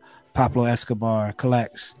Zayao and Pablo Escobar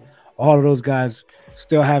collects. All of those guys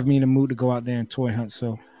still have me in the mood to go out there and toy hunt.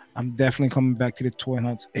 So I'm definitely coming back to the toy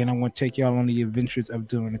hunts, and I want to take y'all on the adventures of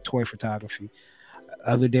doing the toy photography. The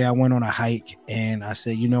other day I went on a hike, and I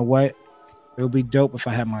said, you know what? It would be dope if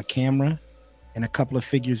I had my camera and a couple of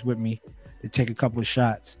figures with me to take a couple of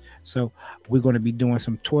shots. So we're going to be doing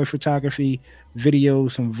some toy photography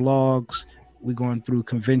videos, some vlogs. We're going through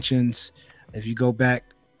conventions. If you go back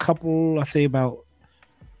I say about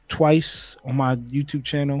twice on my YouTube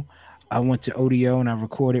channel, I went to ODO and I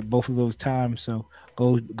recorded both of those times. So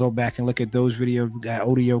go back and look at those videos. We got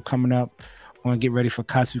Odio coming up. Want to get ready for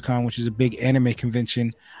KatsuCon, which is a big anime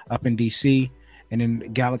convention up in DC, and then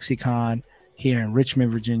GalaxyCon here in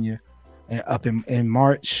Richmond, Virginia, up in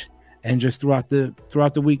March, and just throughout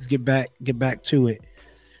the weeks get back to it.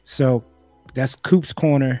 So that's Coop's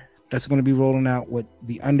Corner. That's going to be rolling out with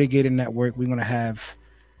the Undergated Network. We're going to have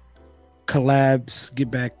collabs, get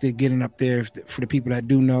back to getting up there for the people that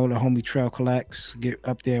do know. The homie Trail Collects, get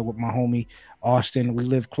up there with my homie Austin. We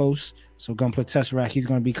live close, so Gunpla Tesseract, he's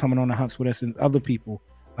going to be coming on the hunts with us, and other people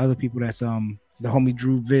that's the homie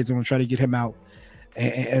Drew Vids. I'm going to try to get him out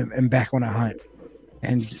and back on the hunt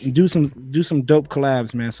and do some dope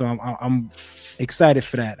collabs, man. So I'm excited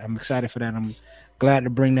for that. I'm glad to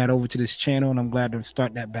bring that over to this channel, and I'm glad to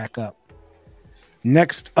start that back up.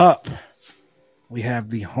 Next up, we have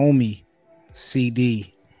the homie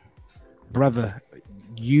CD. Brother,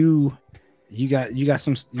 you got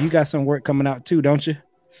some work coming out too, don't you?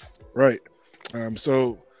 Right.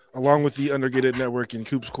 So along with the Undergated Network and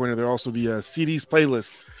Coop's Corner, there'll also be a CD's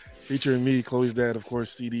playlist featuring me, Chloe's dad, of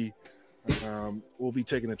course, CD. We'll be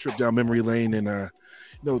taking a trip down memory lane and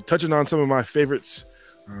touching on some of my favorites.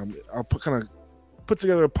 I'll put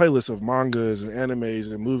together a playlist of mangas and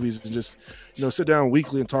animes and movies, and just sit down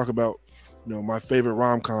weekly and talk about my favorite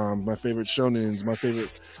rom-com, my favorite shonens, my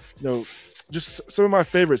favorite just some of my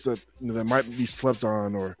favorites that that might be slept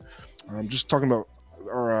on, or just talking about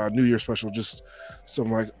our New Year special, just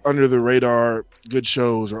some like under the radar good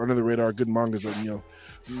shows or under the radar good mangas that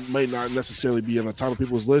might not necessarily be on the top of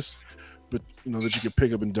people's lists, but that you can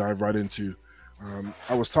pick up and dive right into.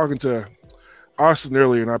 I was talking to Austin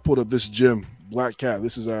earlier, and I pulled up this gem, Black Cat.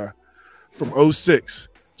 This is from 2006,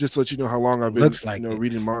 just to let you know how long I've been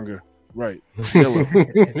reading manga. Right. Yellow. No,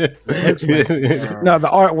 the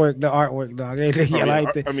artwork, dog. The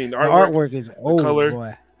artwork is old, color.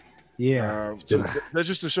 Boy. Yeah. So that's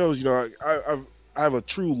just to show, I have a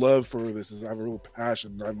true love for this. I have a real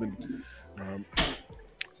passion. I've been,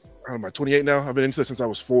 how am I, 28 now? I've been into this since I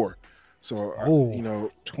was 4.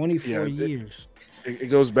 So, 24 years.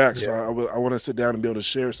 It goes back. Yeah. So I want to sit down and be able to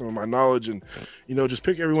share some of my knowledge and, just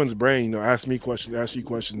pick everyone's brain, ask me questions, ask you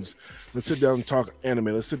questions. Let's sit down and talk anime.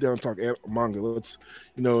 Let's sit down and talk manga. Let's,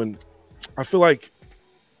 and I feel like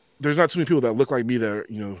there's not too many people that look like me that,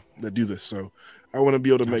 that do this. So I want to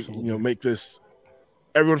be able to make this,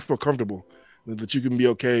 everyone feel comfortable, that you can be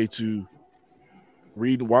okay to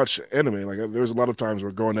read and watch anime. Like there's a lot of times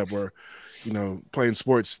where growing up where, playing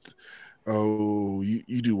sports,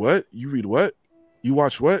 you do what? You read what? You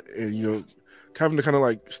watch what? And having to kind of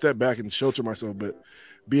like step back and shelter myself, but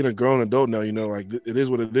being a grown adult now, like it is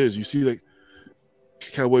what it is. You see like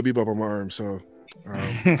Cowboy Bebop on my arm, so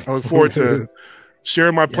I look forward to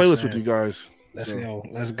sharing my playlist with you guys. Let's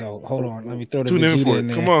go. Hold on, let me throw the tune Vegeta in for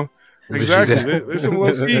it. Come on, exactly. There's some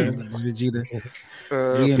love Steve. Vegeta,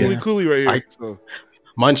 fully coolly right here. So.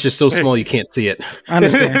 Mine's just so small you can't see it. I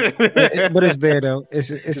understand, but it's there though.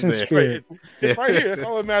 It's in spirit. It's right here. That's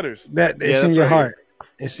all that matters. It's in your heart.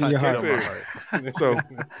 It's in your heart. So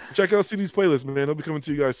check out CD's playlist, man. It'll be coming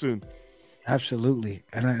to you guys soon. Absolutely.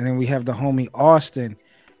 And then we have the homie Austin,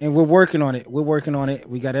 and we're working on it.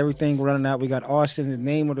 We got everything running out. We got Austin. The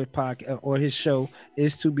name of the podcast or his show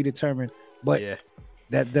is to be determined, but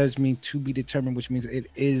that does mean to be determined, which means it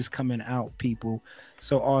is coming out, people.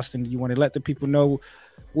 So Austin, you want to let the people know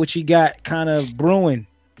what you got kind of brewing?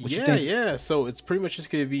 Yeah. So it's pretty much just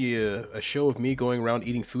going to be a show of me going around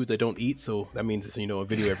eating foods I don't eat. So that means it's, a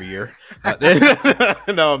video every year.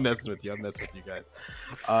 No, I'm messing with you. Guys.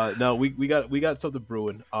 No, we got something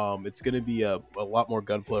brewing. It's going to be a lot more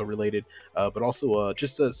Gunpla related, but also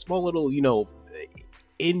just a small little,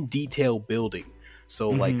 in detail building. So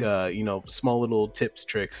like, small little tips,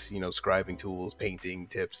 tricks, scribing tools, painting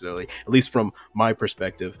tips, at least from my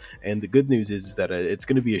perspective. And the good news is that it's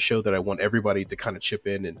going to be a show that I want everybody to kind of chip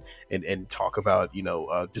in and talk about,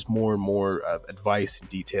 just more and more advice and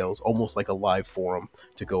details, almost like a live forum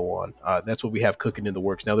to go on. That's what we have cooking in the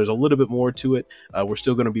works. Now, there's a little bit more to it. We're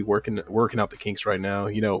still going to be working out the kinks right now.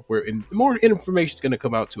 More information is going to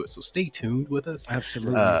come out to it. So stay tuned with us.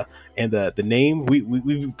 Absolutely. And the name,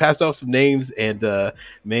 we've passed off some names, and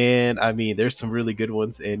man, I mean, there's some really good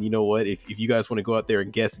ones, and you know what? If you guys want to go out there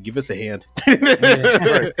and guess, give us a hand.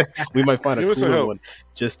 We might find a cooler one.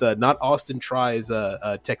 Just not Austin tries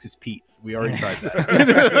Texas Pete. We already tried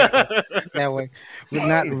that. That way, we're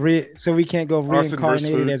not so we can't go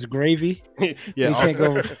reincarnated as gravy. Yeah, we can't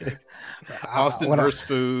go. Austin versus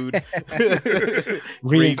food.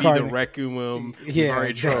 Gravy the Requiem. Yeah,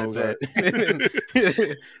 already tried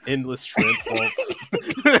that. Endless shrimp balls.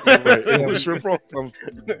 Right. Shrimp roll.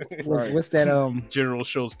 What's that? General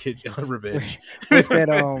Sho's Kid Revenge. What's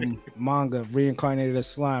that? Manga Reincarnated as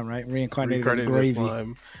Slime, right? Reincarnated as Gravy,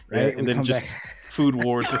 slime, right? Yeah, and then just Food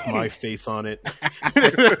Wars with my face on it.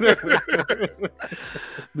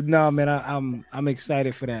 But no, man, I'm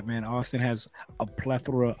excited for that, man. Austin has a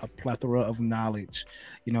plethora of knowledge.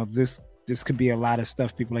 You know, this could be a lot of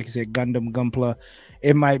stuff. People, like you said, Gundam, Gunpla.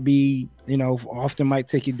 It might be, you know, Austin might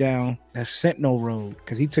take you down that Sentinel Road,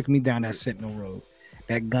 because he took me down that Sentinel Road,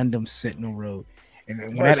 that Gundam Sentinel Road. And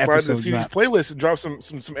when that episode see these playlists and drop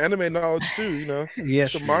some anime knowledge too, you know.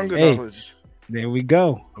 Yes, some manga knowledge. There we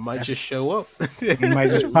go. I might just show up. You might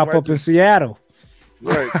just pop up in Seattle.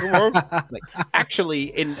 Right, come on. Like, actually,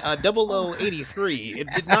 in 0083, it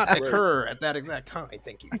did not occur at that exact time.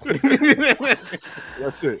 Thank you.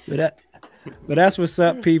 That's it. But that's what's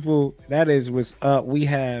up, people. That is what's up. We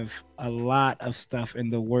have a lot of stuff in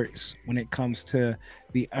the works when it comes to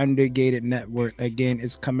the Undergated Network. Again,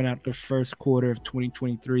 it's coming out the first quarter of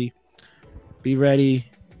 2023. Be ready.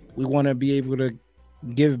 We want to be able to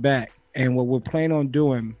give back. And what we're planning on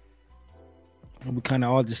doing, we kind of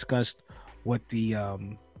all discussed what the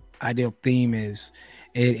ideal theme is.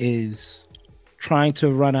 It is trying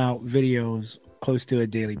to run out videos close to a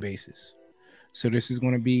daily basis. So this is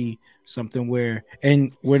going to be something where,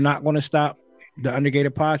 and we're not going to stop the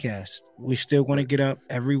Undergated podcast. We're still going to get up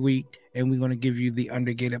every week and we're going to give you the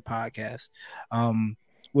Undergated podcast,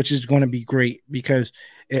 which is going to be great because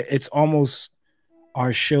it's almost,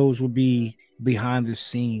 our shows will be behind the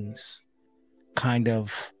scenes, kind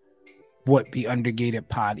of what the Undergated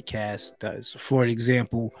podcast does. For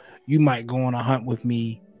example, you might go on a hunt with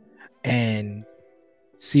me and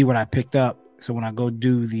see what I picked up. So when I go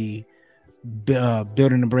do the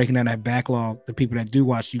building and breaking down that backlog, the people that do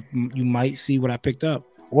watch, you might see what I picked up,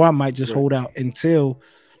 or I might just hold out until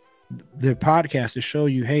the podcast to show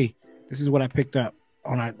you, hey, this is what I picked up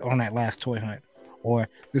on that last toy hunt, or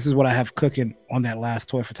this is what I have cooking on that last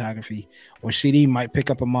toy photography. Or CD might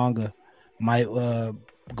pick up a manga, might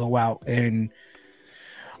go out and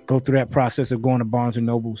go through that process of going to Barnes and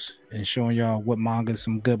Nobles and showing y'all what mangas,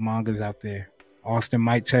 some good mangas out there. Austin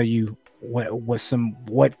might tell you what's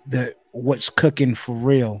cooking for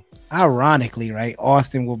real. Ironically, right?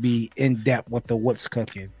 Austin will be in depth with the what's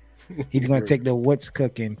cooking. He's going to take the what's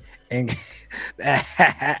cooking, and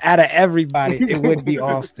out of everybody, it would be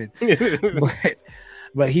Austin.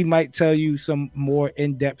 But he might tell you some more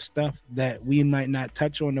in-depth stuff that we might not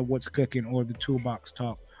touch on the what's cooking or the toolbox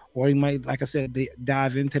talk. Or he might, like I said,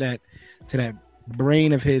 dive into that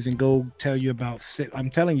brain of his and go tell you about. I'm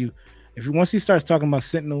telling you, once he starts talking about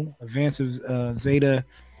Sentinel, Advance of Zeta,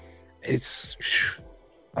 it's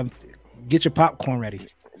get your popcorn ready,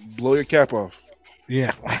 blow your cap off.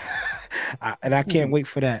 Yeah, and I can't wait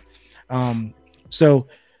for that. So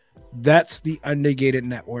that's the Undergated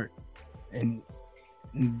Network, and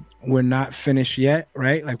we're not finished yet,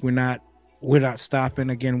 right? Like we're not stopping.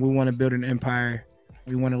 Again, we want to build an empire.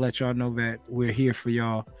 We want to let y'all know that we're here for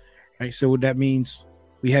y'all, right? So what that means,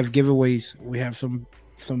 we have giveaways. We have some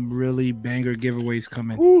really banger giveaways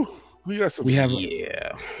coming. Ooh, we got some. I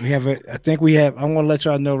think we have. I'm gonna let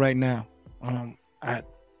y'all know right now.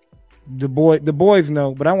 The boys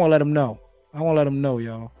know, but I won't let them know.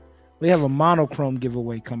 Y'all. We have a monochrome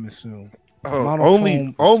giveaway coming soon. Oh,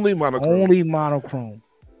 only monochrome. Only monochrome.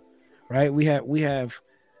 Right? We have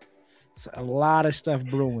a lot of stuff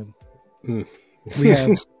brewing. We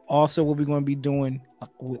have also what we're going to be doing.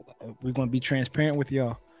 We're going to be transparent with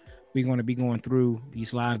y'all. We're going to be going through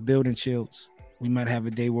these live building shields. We might have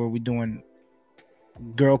a day where we're doing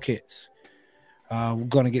girl kits. We're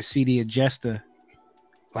going to get CD a Jester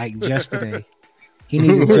like yesterday. He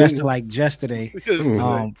needs a Jester like yesterday.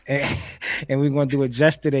 And we're going to do a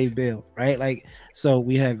yesterday build, right? Like, so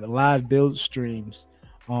we have live build streams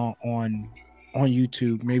on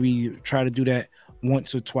YouTube. Maybe try to do that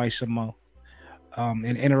once or twice a month,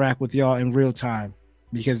 and interact with y'all in real time,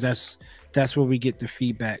 because that's where we get the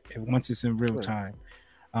feedback once it's in real time.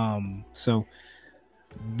 So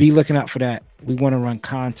be looking out for that. We want to run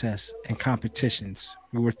contests and competitions.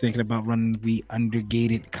 We were thinking about running the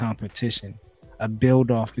Undergated competition, a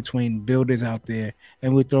build off between builders out there,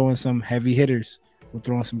 and we're throwing some heavy hitters. We're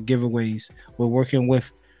throwing some giveaways. We're working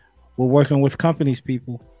with companies,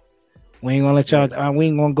 people. We ain't gonna let y'all. We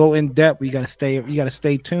ain't gonna go in depth. You gotta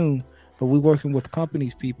stay tuned. But we're working with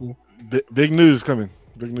companies, people. Big news coming.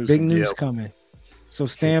 Big news coming. So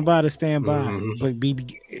stand by, but be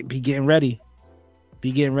getting ready.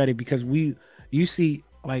 Be getting ready, because you see,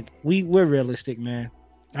 like we're realistic, man.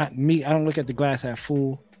 I don't look at the glass half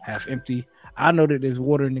full, half empty. I know that there's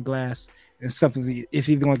water in the glass, and it's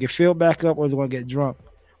either gonna get filled back up or it's gonna get drunk.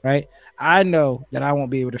 right? I know that I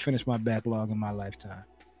won't be able to finish my backlog in my lifetime.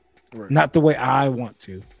 Right. Not the way I want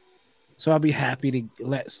to. So I'll be happy to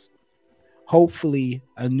hopefully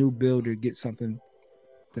a new builder get something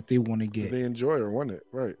that they want to get. They enjoy or want it,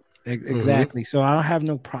 right? Exactly. So I don't have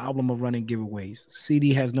no problem of running giveaways.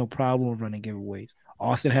 CD has no problem of running giveaways.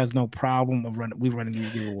 Austin has no problem of running these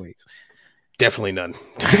giveaways. Definitely none.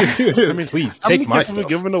 I mean, please take my stuff. We've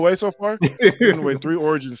given away so far. We've given away 3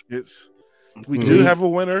 Origin skits. We do have a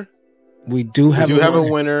winner. We do have a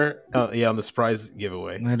winner. Yeah, on the surprise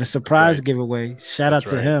giveaway. Man, the surprise giveaway. Shout out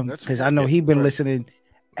to him because I know he's been listening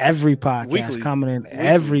every podcast, weekly. Commenting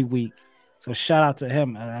every week. So shout out to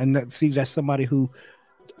him. I see that's somebody who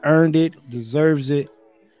earned it, deserves it.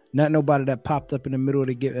 Not nobody that popped up in the middle of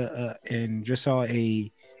the give and just saw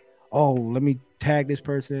let me tag this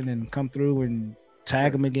person and come through and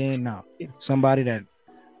tag him again. No, somebody that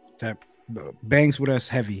bangs with us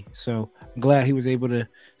heavy. So I'm glad he was able to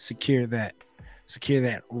secure that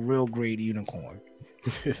real grade unicorn.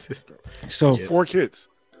 So 4 kids.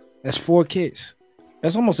 That's 4 kids.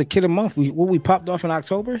 That's almost a kid a month. We popped off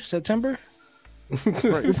in September.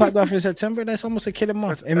 Right. We popped off in September. That's almost a kid a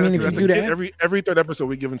month. If you do that every third episode,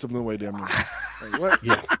 we giving something away. Damn near. Like, what?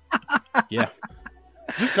 Yeah.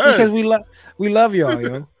 Just because we love y'all,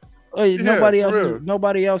 yo.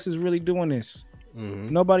 Nobody else is really doing this. Mm-hmm.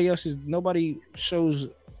 Nobody shows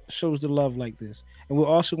the love like this. And we're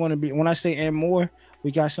also going to be, when I say and more,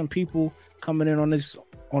 we got some people coming in on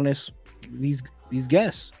these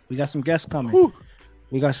guests. We got some guests coming. Whew.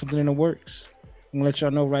 We got something in the works. I'm gonna let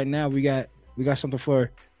y'all know right now. We got something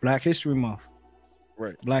for Black History Month.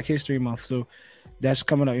 Right. Black History Month. So that's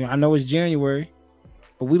coming up. I know it's January,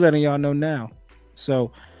 but we letting y'all know now.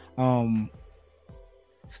 So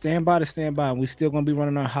stand by. We're still gonna be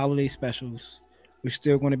running our holiday specials. We're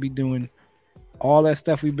still gonna be doing all that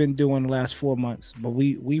stuff we've been doing the last 4 months. But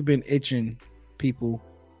we've been itching people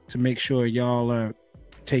to make sure y'all are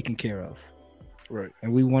taken care of. Right.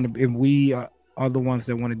 And we are the ones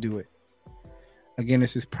that want to do it. Again,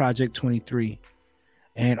 this is Project 23.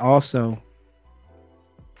 And also,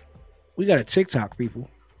 we got a TikTok, people.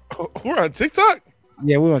 Oh, we're on TikTok?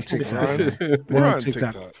 Yeah, we're on TikTok. We're on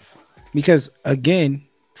TikTok. Because, again,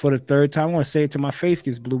 for the third time, I want to say it till my face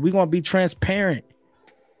gets blue. We're going to be transparent.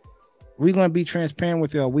 We're going to be transparent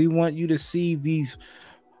with y'all. We want you to see these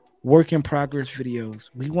work in progress videos.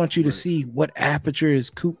 We want you to see what aperture is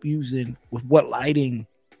Coop using with what lighting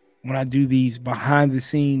when I do these behind the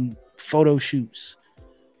scene photo shoots.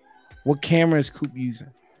 What camera is Coop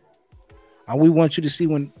using? We want you to see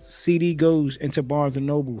when CD goes into Barnes and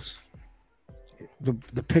Nobles,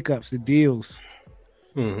 the pickups, the deals.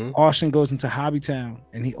 Mm-hmm. Austin goes into Hobbytown,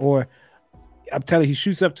 and I'm telling you, he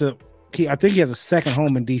shoots up to. I think he has a second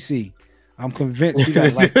home in DC. I'm convinced he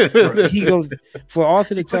got he goes for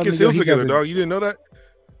Austin to tell me he together, dog. You didn't know that?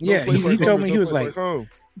 Yeah, he told me he was like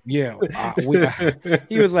yeah,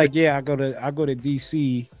 he was like, yeah, I go to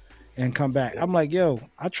DC and come back. I'm like, yo,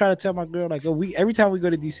 I try to tell my girl like, every time we go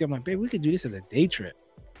to DC, I'm like, babe, we could do this as a day trip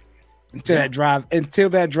until that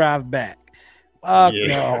drive back. No.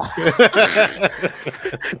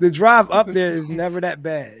 The drive up there is never that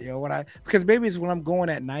bad, because maybe it's when I'm going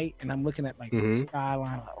at night and I'm looking at like the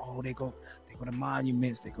skyline, like, oh, they go to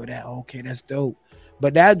monuments, they go that, okay, that's dope.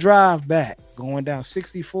 But that drive back, going down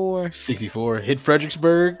 64, hit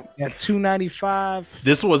Fredericksburg at 295.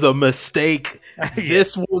 This was a mistake.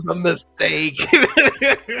 This was a mistake.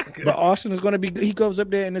 But Austin is going to be, he goes up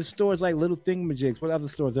there and his stores like Little Thingamajigs. What other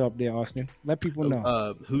stores are up there, Austin? Let people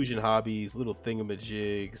know. Hoosian Hobbies, Little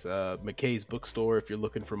Thingamajigs, McKay's Bookstore. If you're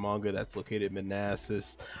looking for manga, that's located in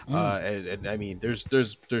Manassas. And I mean, there's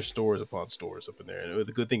stores upon stores up in there. And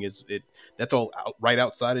the good thing is that's all right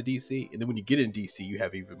outside of DC. And then when you get in DC, you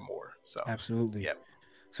have even more. So absolutely. Yeah.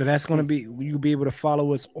 So that's going to be, you'll be able to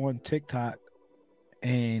follow us on TikTok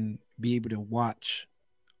and be able to watch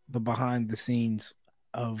the behind the scenes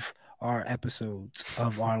of our episodes,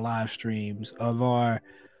 of our live streams, of our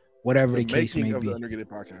whatever the case may be. The making of the Undergated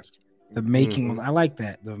podcast. The making of, I like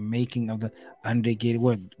that. The making of the Undergated.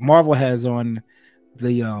 What Marvel has on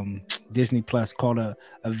the Disney Plus called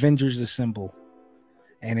Avengers Assemble.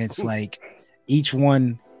 And it's like I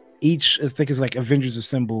think it's like Avengers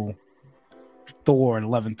Assemble, Thor,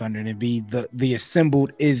 and Love and Thunder, and it'd be the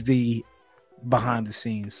assembled is the behind the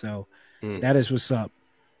scenes. So that is what's up.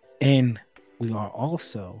 And we are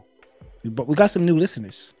also, but we got some new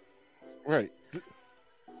listeners. Right.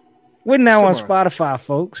 We're now on Spotify,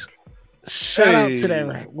 folks. Shout out to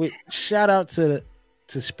that. Shout out to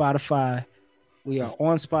Spotify. We are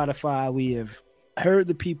on Spotify. We have heard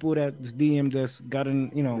the people that DM'd us,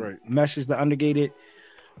 messaged the Undergated,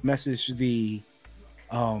 messaged the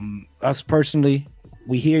Us personally,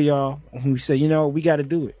 we hear y'all and we say, you know, we got to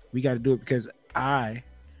do it. We got to do it because I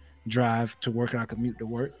drive to work and I commute to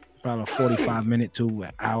work, about a 45-minute to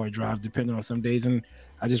an hour drive, depending on some days. And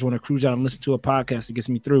I just want to cruise out and listen to a podcast that gets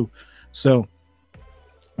me through. So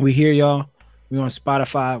we hear y'all. We're on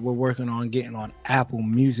Spotify. We're working on getting on Apple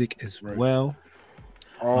Music as well.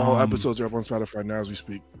 All episodes are up on Spotify now as we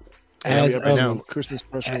speak. As episode, Christmas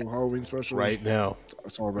special, Halloween special. Right now.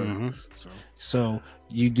 That's all that. Mm-hmm. So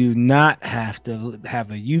you do not have to have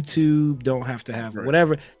a YouTube, don't have to have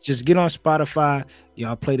whatever. Just get on Spotify.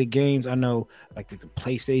 Y'all play the games. I know like the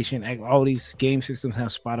PlayStation, all these game systems have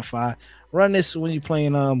Spotify. Run this when you're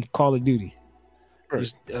playing Call of Duty.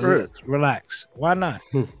 Just relax. Why not?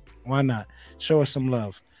 Why not? Show us some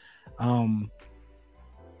love.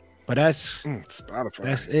 But that's Spotify.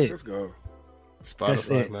 That's it. Let's go.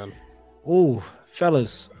 Spotify, man. Oh,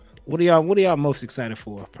 fellas, what are y'all most excited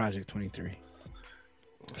for? Project 23.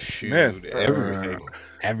 Shoot, man,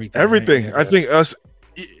 everything. Right? I think us,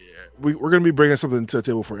 we're gonna be bringing something to the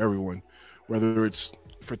table for everyone, whether it's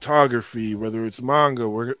photography, whether it's manga,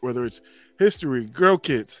 whether it's history, girl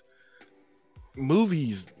kits,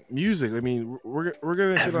 movies, music. I mean, we're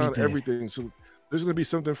gonna hit on everything. So there's gonna be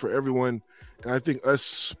something for everyone, and I think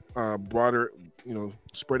us broader, you know,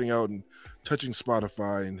 spreading out and touching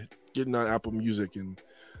Spotify and getting on Apple Music and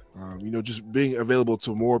you know, just being available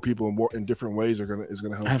to more people in different ways is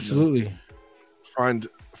gonna help. Absolutely. You know, find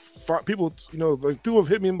people. You know, like people have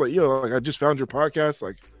hit me and like, yo, like I just found your podcast.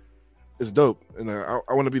 Like, it's dope, and I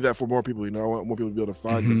want to be that for more people. You know, I want more people to be able to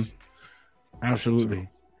find this. Absolutely. So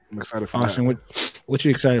I'm excited for Austin, that. What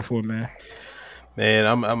you excited for, man? Man,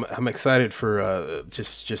 I'm excited for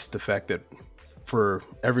just the fact that for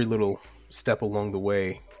every little step along the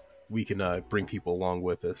way, we can bring people along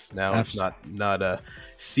with us. Now Absolutely. It's not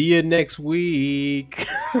see you next week.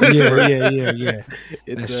 Yeah.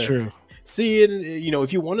 It's That's true. See you, you know,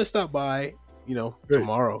 if you want to stop by, you know,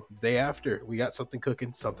 tomorrow, day after, we got something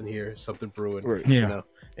cooking, something here, something brewing. Right. You know,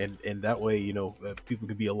 and that way, you know, people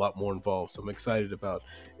could be a lot more involved. So I'm excited about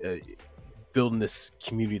building this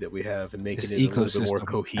community that we have and making it a little bit more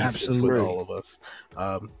cohesive with all of us.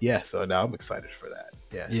 So now I'm excited for that.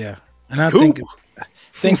 Yeah. And I think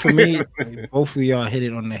for me, both of y'all hit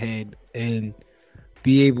it on the head and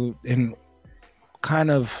be able and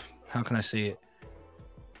kind of, how can I say it?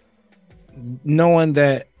 Knowing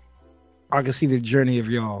that I can see the journey of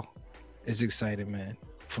y'all is exciting, man,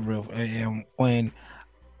 for real. And when,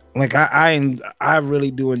 like, I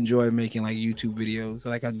really do enjoy making like YouTube videos,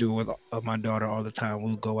 like I do with my daughter all the time.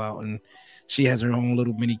 We'll go out and she has her own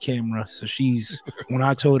little mini camera, so she's when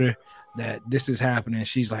I told her that this is happening,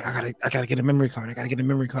 she's like, I gotta get a memory card. I gotta get a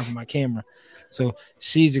memory card for my camera. So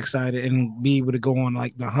she's excited and be able to go on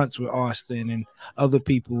like the hunts with Austin and other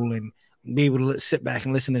people and be able to sit back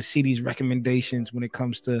and listen to CD's recommendations when it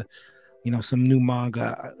comes to, you know, some new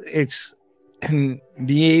manga. It's and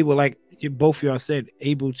be able, like both of y'all said,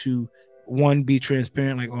 able to one, be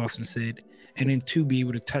transparent, like Austin said, and then two, be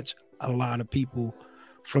able to touch a lot of people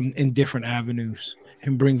from in different avenues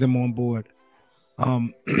and bring them on board.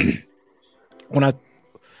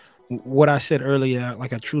 What I said earlier,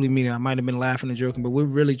 like I truly mean it. I might have been laughing and joking, but we're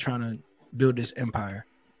really trying to build this empire.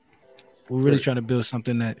 We're really trying to build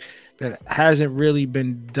something that hasn't really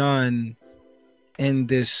been done in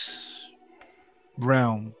this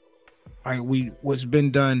realm. Like what's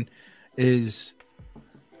been done is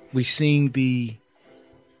we've seen the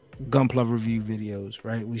Gunpla review videos,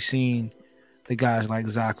 right? We've seen the guys like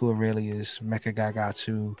Zaku Aurelius, Mecha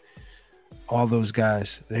Gagatsu, all those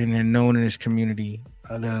guys, and they're known in this community.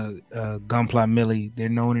 The Gunpla Millie, they're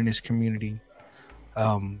known in this community.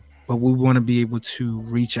 But we want to be able to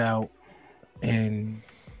reach out and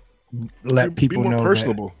let people know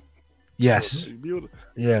personable. That, yes.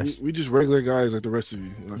 Yes. We just regular guys like the rest of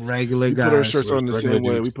you. Like, regular guys. We put our shirts on the same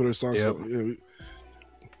way. We put our socks on. Yeah,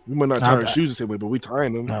 we might not tie our shoes the same way, but we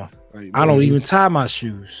tying them. No. Like, I don't even tie my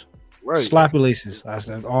shoes. Right. Sloppy laces. I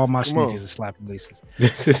said all my sneakers are sloppy laces.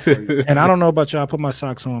 And I don't know about y'all. I put my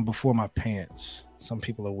socks on before my pants. Some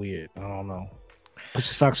people are weird. I don't know. Put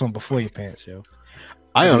your socks on before your pants, yo.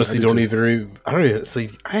 I honestly don't even. I don't even. See,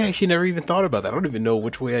 I actually never even thought about that. I don't even know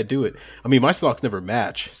which way I do it. I mean, my socks never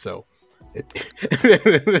match, so.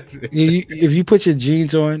 If you put your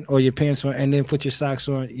jeans on or your pants on and then put your socks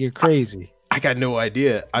on, you're crazy. I got no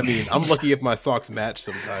idea. I mean, I'm lucky if my socks match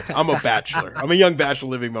sometimes. I'm a bachelor. I'm a young bachelor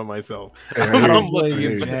living by myself. I'm lucky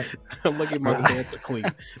if my pants are clean.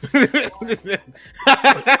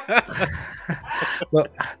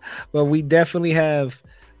 But we definitely have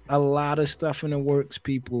a lot of stuff in the works,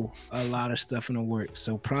 people. A lot of stuff in the works.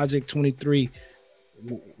 So Project 23,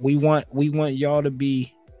 we want y'all to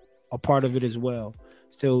be a part of it as well.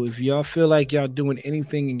 So if y'all feel like y'all doing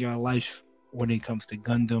anything in your life when it comes to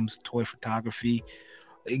Gundams, toy photography,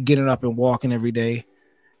 getting up and walking every day,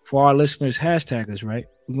 for our listeners, hashtag us, right?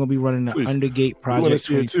 We're gonna be running the Undergate Project. We want to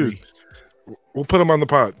see it too. We'll put them on the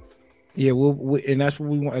pod. Yeah, and that's what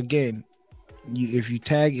we want. Again, if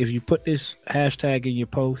you put this hashtag in your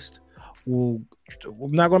post, we're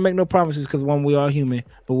not gonna make no promises because we are human,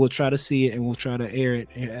 but we'll try to see it and we'll try to air it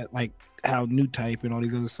at like how New Type and all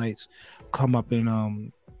these other sites come up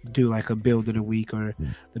and do like a build of the week or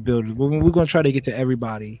the build. We're gonna try to get to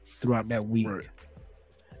everybody throughout that week. Right.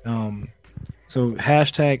 So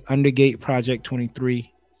hashtag Undergate Project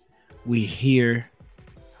 23. We here.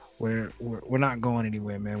 We're not going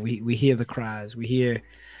anywhere, man. We hear the cries. We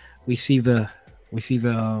see the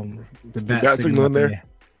bat signal in there.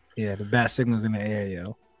 Yeah, the bat signal's in the air,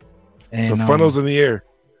 yo. And the funnel's in the air.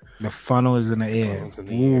 The funnel is in the air.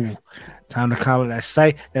 Ooh, time to call it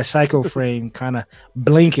that psycho frame, kind of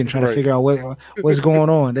blinking, trying to figure out what's going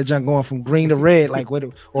on. That junk going from green to red, like what,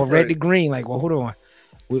 or red to green. Like, well, hold on.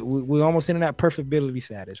 We almost in that perfectability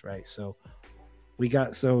status, right? So we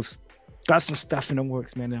got some stuff in the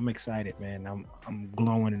works, man. I'm excited, man. I'm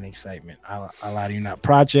glowing in excitement. I lie to you not.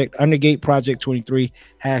 Undergate Project 23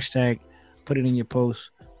 hashtag. Put it in your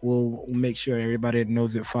post. We'll make sure everybody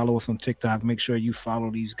knows it. Follow us on TikTok. Make sure you follow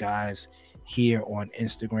these guys here on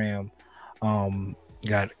Instagram. We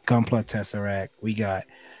got Gunpla Tesseract. We got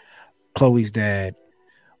Chloe's dad.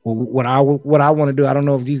 Well, what I want to do, I don't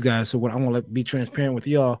know if these guys. So what I want to be transparent with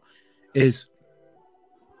y'all is,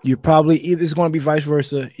 you're probably either it's going to be vice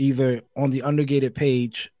versa. Either on the Undergated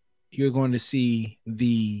page, you're going to see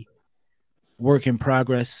the work in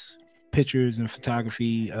progress pictures and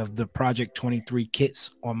photography of the Project 23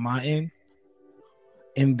 kits on my end,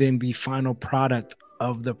 and then the final product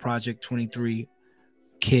of the Project 23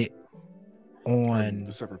 kit on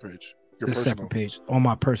the separate page. Separate page on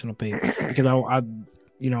my personal page, because I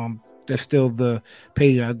that's still the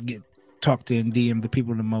page I get talked to and DM the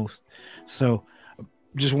people the most. So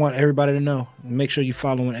just want everybody to know. Make sure you're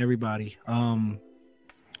following everybody. Gunpla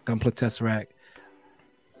Tesseract,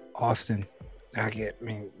 Austin.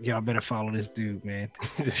 Y'all better follow this dude, man.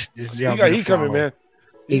 He got heat coming, man.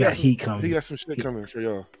 He got heat coming. He got some shit coming for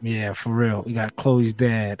y'all. Yeah, for real. We got Chloe's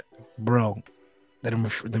dad, bro. Them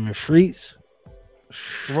Freets.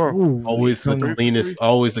 Always the cleanest.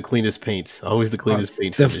 Always the cleanest paints. Always the cleanest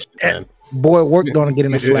paint finish. Boy worked on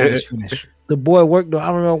getting the flattest finish. The boy worked on. I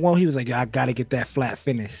remember one. He was like, "I gotta get that flat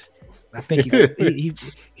finish." I think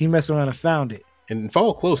he messed around and found it. And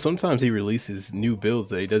follow close. Sometimes he releases new builds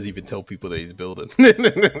that he doesn't even tell people that he's building.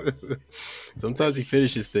 Sometimes he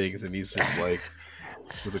finishes things and he's just like,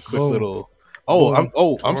 it was a quick little.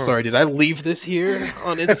 I'm sorry. Did I leave this here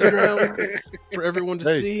on Instagram for everyone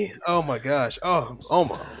to see? Oh my gosh. Oh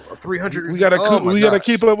my 300. We gotta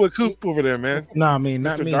keep up with Coop over there, man. Nah, I mean,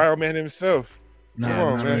 not Mr. me. Dial Man himself. Come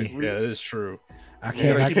on, man. Yeah, it is true. I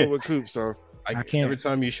can't. Keep up with Coop, so. I can't. Every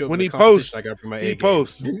time you show when me he posts, I got for my he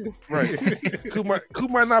posts. Right.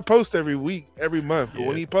 Coop might not post every week, every month, but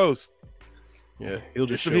when he posts, he'll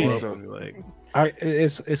just show up and be like,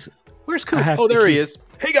 it's where's Coop? Oh, there he is.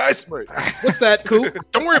 Hey guys, what's that, Coop?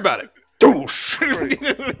 Don't worry about it. Doosh.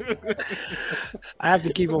 I have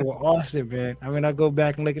to keep up with Austin, man. I mean, I go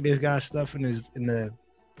back and look at this guy's stuff in the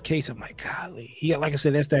case. I'm like, golly, he got, like I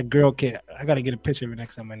said, that's that girl kit. I gotta get a picture of it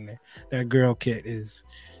next time I'm in there. That girl kit is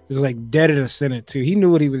like dead in the center too. He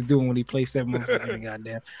knew what he was doing when he placed that motherfucker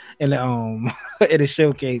goddamn in the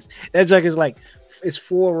showcase. That junk is like, it's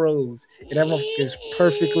 4 rows and that motherfucker is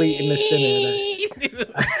perfectly in the center.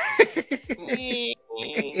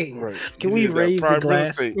 Right. Can we raise the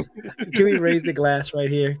glass? Can we raise the glass right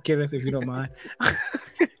here, Kenneth, if you don't mind?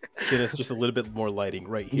 Kenneth, just a little bit more lighting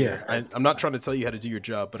right here. Yeah. I'm not trying to tell you how to do your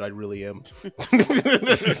job, but I really am.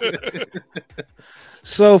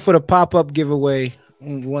 So for the pop-up giveaway,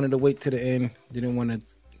 we wanted to wait to the end. Didn't want to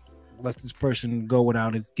let this person go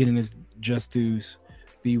without getting his just dues.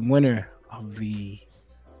 The winner of the...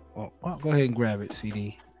 Well, go ahead and grab it,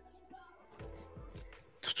 CD.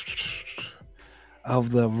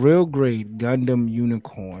 Of the real grade Gundam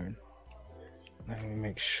Unicorn. Let me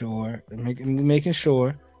make sure. Making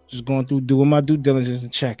sure. Just going through, doing my due diligence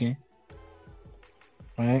and checking.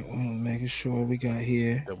 All right, making sure we got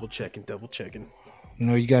here. Double checking. You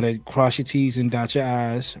know, you gotta cross your T's and dot your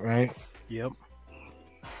I's, right? Yep.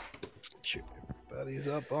 Everybody's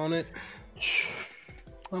up on it.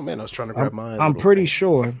 Oh man, I was trying to grab mine. I'm pretty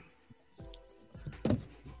sure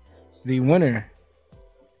the winner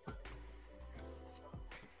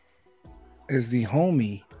is the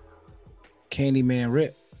homie Candyman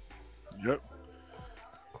Rip. Yep.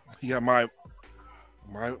 Yeah, my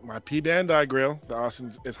P Bandai Grail that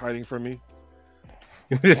Austin is hiding from me.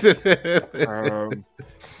 The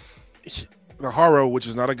Haro, which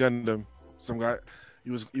is not a Gundam. Some guy,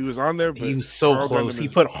 he was on there, but he was so Haro close. Gundam He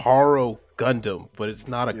is- put Haro Gundam, but it's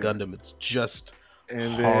not a Gundam. It's just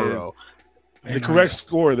and Haro. then the correct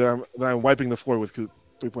score that I'm wiping the floor with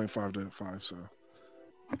 3.5 to 5. So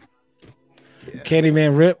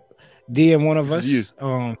Candyman Rip, DM one of This us, is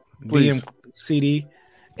Please. DM CD,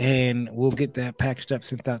 and we'll get that packaged up,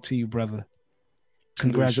 sent out to you, brother.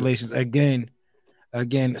 Congratulations again.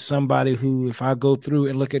 Somebody who, if I go through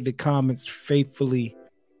and look at the comments, faithfully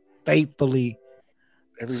every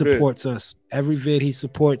supports us. Every vid he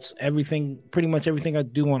supports, everything, pretty much everything I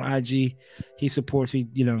do on IG, he supports. He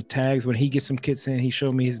tags when he gets some kits in. He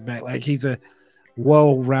showed me his back. Like, he's a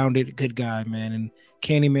well-rounded, good guy, man. And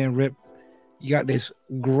Candyman Rip, you got this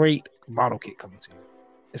great model kit coming to you.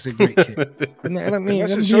 It's a great kit. And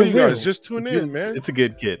let's just show you guys. Just tune in, man. It's a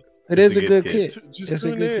good kit. It is a good kit. Just It's a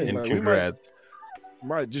tune good in. And Like, congrats. we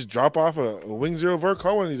might just drop off a Wing Zero Vert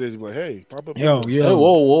call one of these days. And be like, hey, pop up. Yo,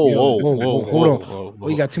 Whoa, hold on. Oh,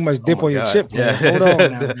 you got too much dip on your chip. Yeah. Hold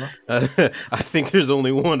on now, bro. I think there's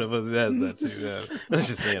only one of us that has that too. I'm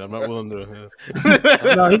just saying, I'm not willing to.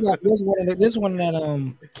 No, he got this one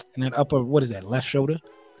that in that upper, what is that, left shoulder,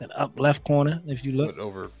 that up left corner. If you look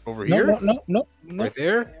over no, here, no, right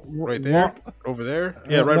there, over there.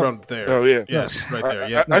 Yeah, right around there. Oh yeah, yes, right there.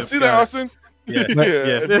 Yeah, I see that, Austin. Yeah,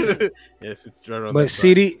 yeah. Yes, it's right around. But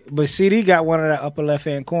CD got one of that upper left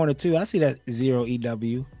hand corner too. I see that 0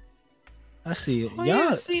 EW. I see it. Oh, y'all,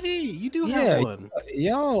 yeah, CD, you do have one.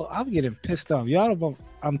 Y'all, I'm getting pissed off.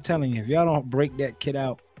 I'm telling you, if y'all don't break that kit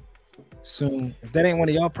out soon, if that ain't one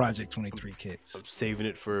of y'all Project 23 kits, I'm saving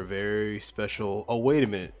it for a very special. Oh, wait a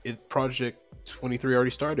minute! Project 23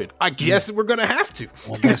 already started. I guess we're gonna have to.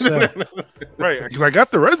 I guess so. Right, because I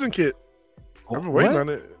got the resin kit. I've been waiting on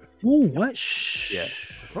it. Ooh, what? Shh. Yeah,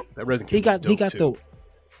 that resin kit. He got the.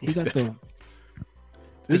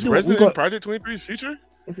 Is resin in Project 23's future?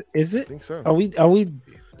 Is it? I think so. Are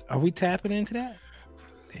we tapping into that?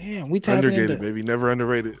 Damn, we tapping underrated, into, baby. Never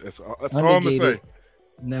underrated. That's all I'm gonna say.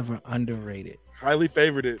 Never underrated. Highly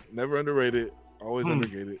favored. Never underrated. Always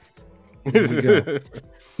underrated. There we go.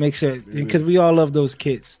 Make sure, because we all love those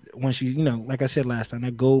kits. Once like I said last time,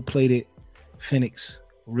 that gold plated Phoenix,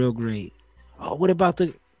 real great. Oh, what about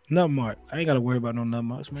the nut mark? I ain't gotta worry about no nut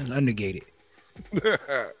marks, man. Undergated.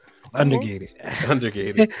 Undergated.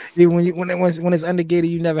 Yeah, when it's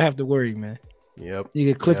undergated, you never have to worry, man. Yep.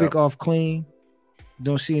 You can clip it off clean. You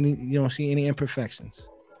don't see any imperfections.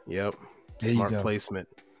 Yep. There Smart placement.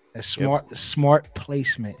 That's smart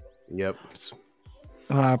placement. Yep.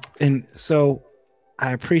 And so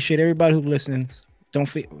I appreciate everybody who listens. Don't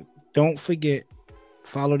forget,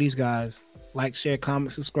 follow these guys. Like, share,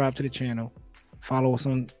 comment, subscribe to the channel. Follow us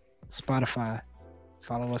on Spotify.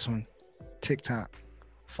 Follow us on TikTok.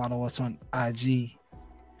 Follow us on IG.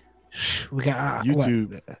 We got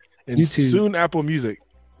YouTube. And YouTube. Soon Apple Music.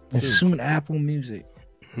 Soon Apple Music.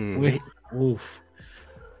 Oof.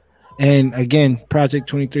 And again, Project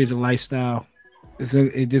 23 is a lifestyle.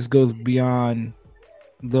 It just goes beyond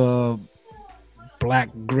the black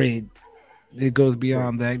grid. It goes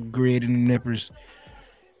beyond that grid and the nippers.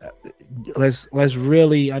 Let's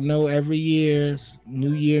really, I know every year,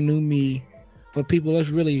 new year, new me, but people,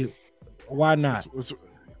 why not?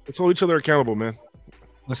 Let's hold each other accountable, man.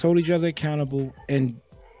 Let's hold each other accountable and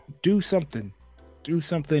do something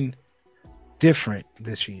different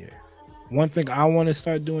this year. One thing I want to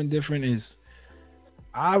start doing different is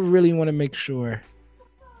I really want to make sure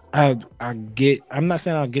I'm not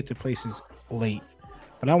saying I'll get to places late,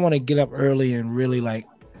 but I want to get up early and really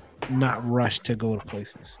not rush to go to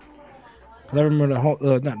places. I remember not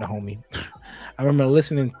the homie. I remember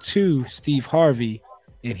listening to Steve Harvey,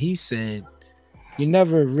 and he said, "You're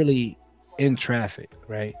never really in traffic,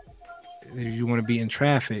 right? If you want to be in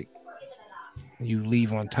traffic, you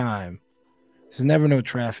leave on time. There's never no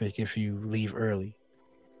traffic if you leave early."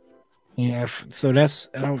 Yeah, so and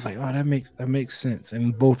I was like, "Oh, that makes sense."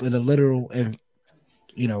 And both in the literal and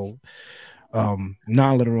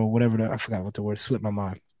non-literal, whatever I forgot what the word slipped my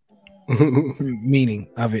mind. Meaning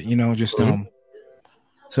of it,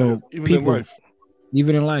 so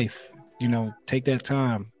even in life, take that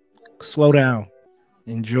time, slow down,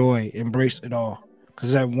 enjoy, embrace it all,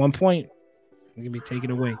 because at one point it can be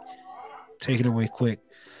taken away quick.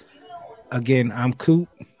 Again, I'm Coop.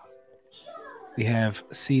 We have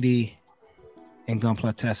CD and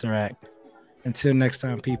Gunpla Tesseract. Until next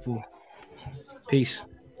time, people, peace.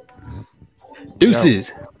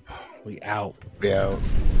 Deuces. We out. We out.